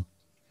beautiful?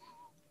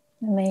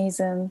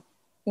 Amazing.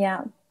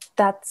 Yeah,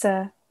 that's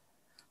a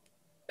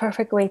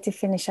perfect way to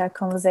finish our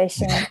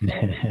conversation.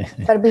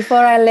 But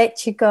before I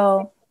let you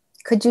go,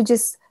 could you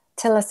just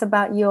tell us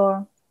about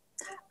your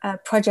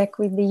project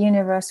with the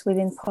Universe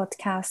Within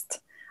podcast?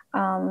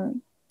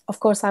 Of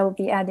course, I will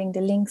be adding the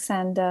links.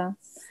 And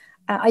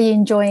are you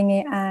enjoying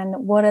it?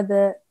 And what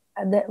are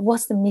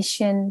what's the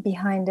mission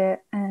behind it?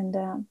 And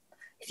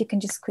if you can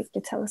just quickly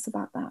tell us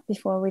about that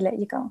before we let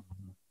you go.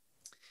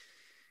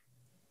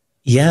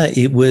 Yeah,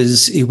 it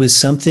was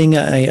something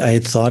I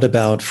had thought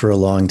about for a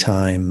long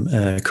time,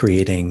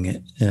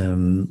 creating,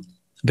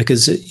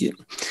 because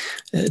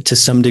to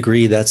some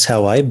degree, that's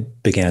how I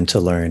began to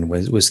learn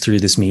was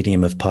through this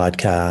medium of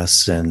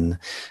podcasts and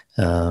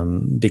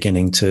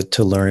beginning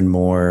to learn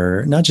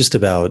more, not just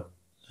about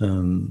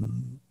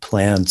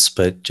plants,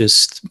 but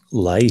just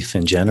life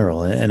in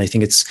general. And I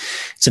think it's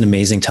an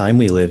amazing time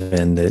we live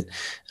in that,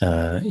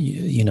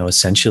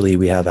 essentially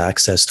we have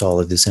access to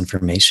all of this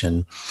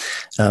information.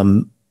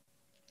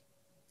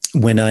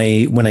 When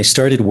I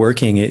started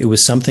working, it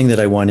was something that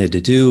I wanted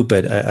to do,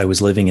 but I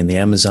was living in the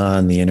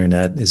Amazon. The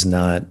internet is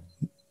not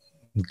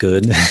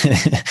good,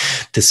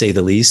 to say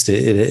the least.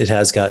 It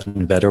has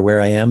gotten better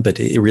where I am, but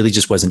it really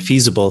just wasn't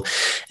feasible.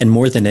 And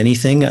more than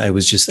anything, I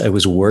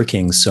was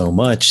working so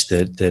much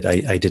that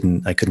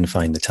I couldn't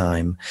find the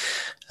time.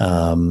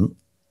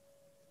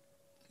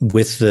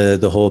 With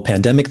the whole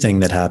pandemic thing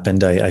that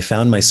happened, I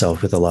found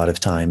myself with a lot of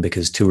time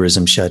because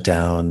tourism shut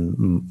down.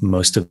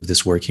 Most of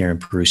this work here in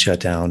Peru shut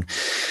down.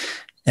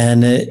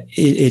 And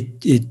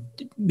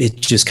it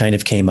just kind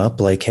of came up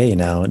like, hey,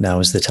 now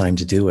is the time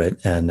to do it.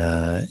 And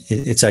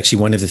it's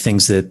actually one of the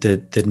things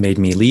that made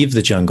me leave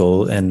the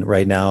jungle. And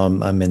right now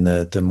I'm in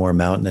the more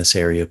mountainous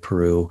area of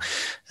Peru,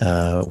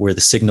 where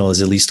the signal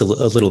is at least a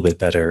little bit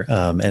better,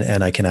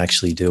 and I can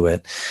actually do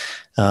it.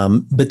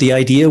 But the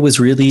idea was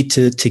really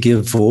to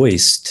give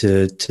voice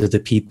to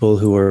the people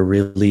who are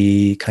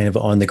really kind of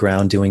on the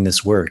ground doing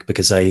this work,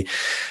 because I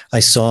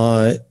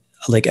saw,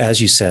 like, as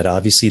you said,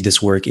 obviously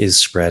this work is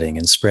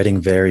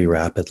spreading very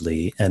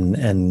rapidly,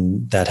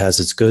 and that has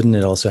its good and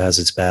it also has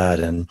its bad.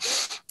 And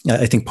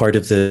I think part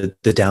of the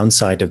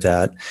downside of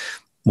that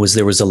was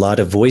there was a lot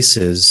of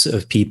voices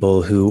of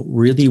people who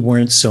really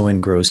weren't so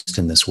engrossed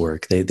in this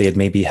work. They had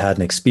maybe had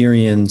an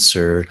experience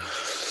or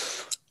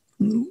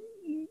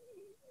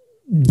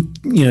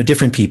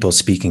different people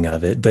speaking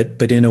of it,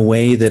 but in a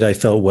way that I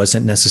felt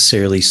wasn't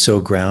necessarily so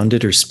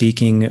grounded or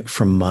speaking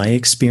from my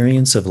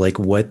experience of like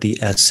what the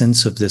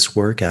essence of this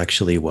work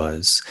actually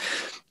was.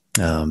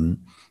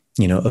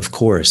 Of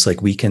course,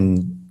 like we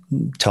can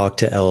talk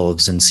to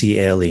elves and see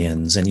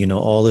aliens and,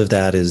 all of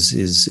that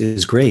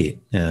is great.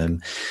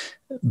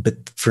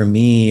 But for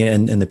me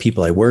and the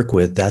people I work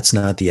with, that's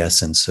not the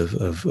essence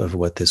of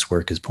what this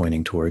work is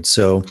pointing towards.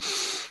 So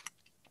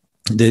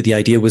the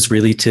idea was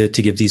really to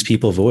give these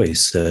people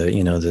voice,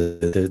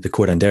 the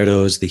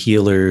curanderos, the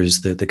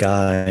healers, the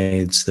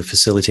guides, the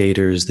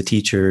facilitators, the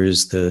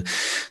teachers,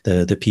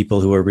 the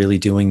people who are really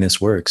doing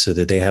this work, so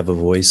that they have a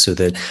voice, so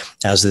that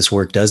as this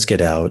work does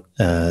get out,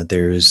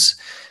 there's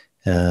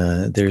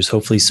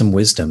hopefully some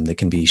wisdom that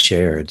can be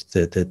shared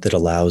that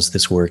allows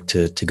this work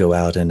to go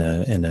out in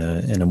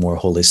a more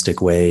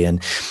holistic way,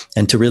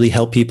 and to really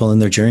help people in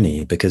their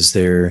journey, because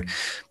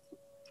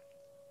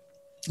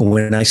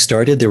when I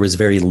started, there was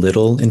very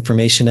little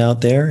information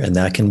out there, and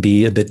that can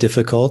be a bit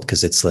difficult,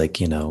 because it's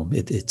like,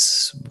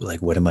 it's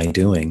like, what am I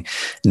doing?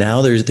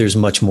 Now there's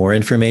much more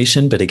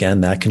information, but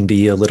again, that can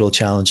be a little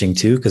challenging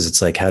too, because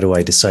it's like, how do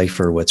I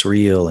decipher what's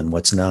real and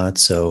what's not?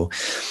 So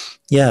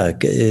yeah,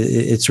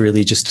 it's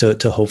really just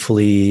to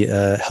hopefully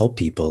help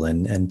people,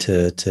 and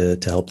to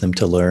help them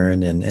to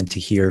learn, and to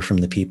hear from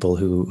the people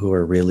who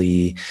are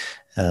really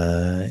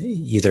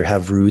either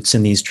have roots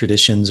in these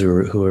traditions,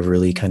 or who have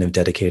really kind of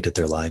dedicated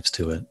their lives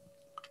to it.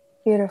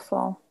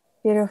 Beautiful,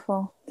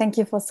 beautiful. Thank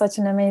you for such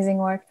an amazing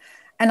work.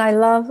 And I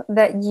love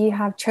that you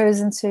have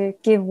chosen to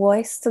give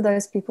voice to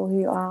those people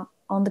who are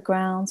on the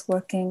grounds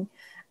working,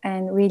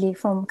 and really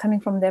coming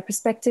from their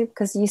perspective,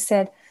 because you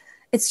said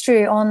it's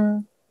true,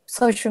 on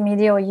social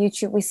media or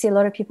YouTube, we see a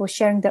lot of people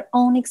sharing their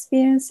own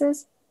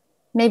experiences,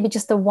 maybe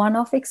just a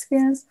one-off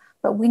experience,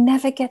 but we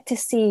never get to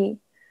see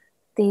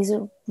these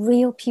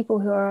real people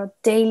who are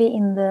daily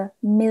in the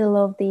middle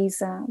of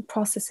these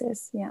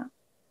processes,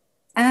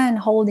 and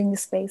holding the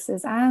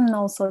spaces, and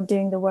also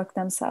doing the work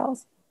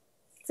themselves.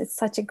 It's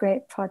such a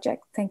great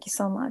project. Thank you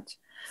so much.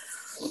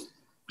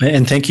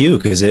 And thank you,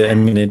 because I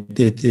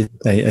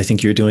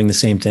think you're doing the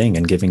same thing,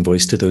 and giving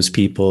voice to those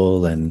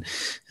people, and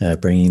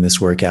bringing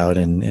this work out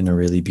in a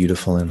really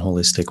beautiful and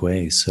holistic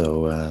way.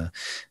 So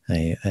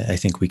I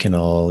think we can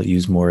all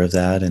use more of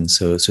that, and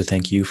so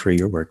thank you for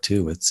your work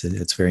too.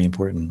 It's very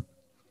important.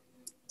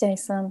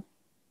 Jason,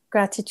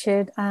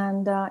 gratitude,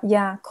 and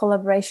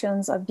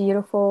collaborations are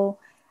beautiful,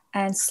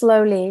 and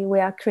slowly we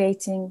are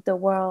creating the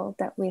world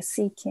that we're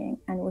seeking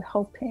and we're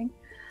hoping.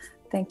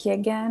 Thank you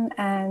again,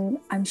 and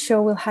I'm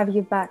sure we'll have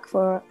you back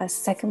for a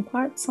second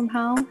part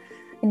somehow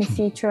in the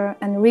future,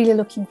 and really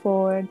looking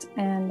forward,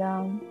 and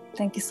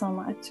thank you so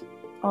much.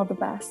 All the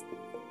best.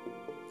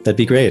 That'd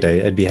be great.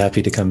 I'd be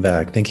happy to come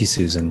back. Thank you,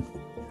 Susan.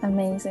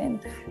 Amazing.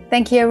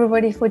 Thank you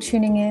everybody for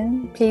tuning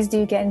in. Please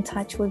do get in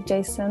touch with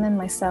Jason and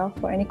myself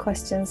for any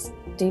questions.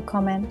 Do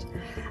comment,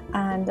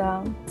 and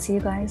see you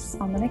guys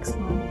on the next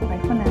one. Bye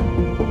for now.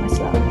 Much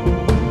love.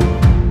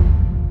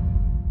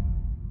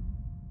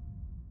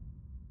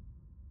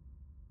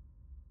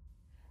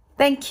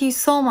 Thank you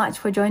so much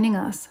for joining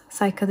us.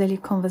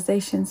 Psychedelic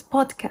Conversations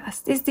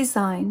podcast is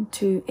designed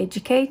to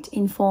educate,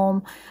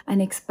 inform,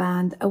 and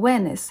expand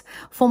awareness.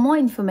 For more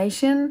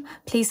information,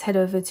 please head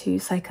over to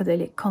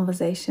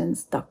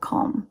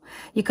psychedelicconversations.com.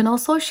 You can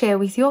also share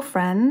with your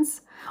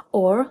friends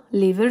or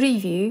leave a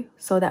review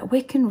so that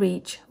we can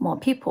reach more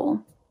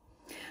people.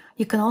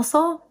 You can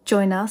also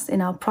join us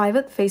in our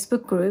private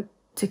Facebook group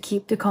to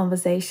keep the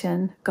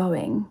conversation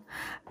going.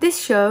 This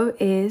show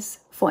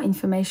is for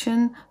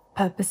information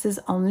purposes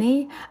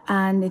only,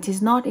 and it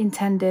is not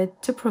intended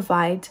to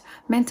provide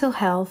mental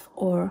health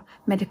or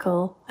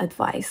medical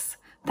advice.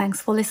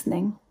 Thanks for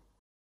listening.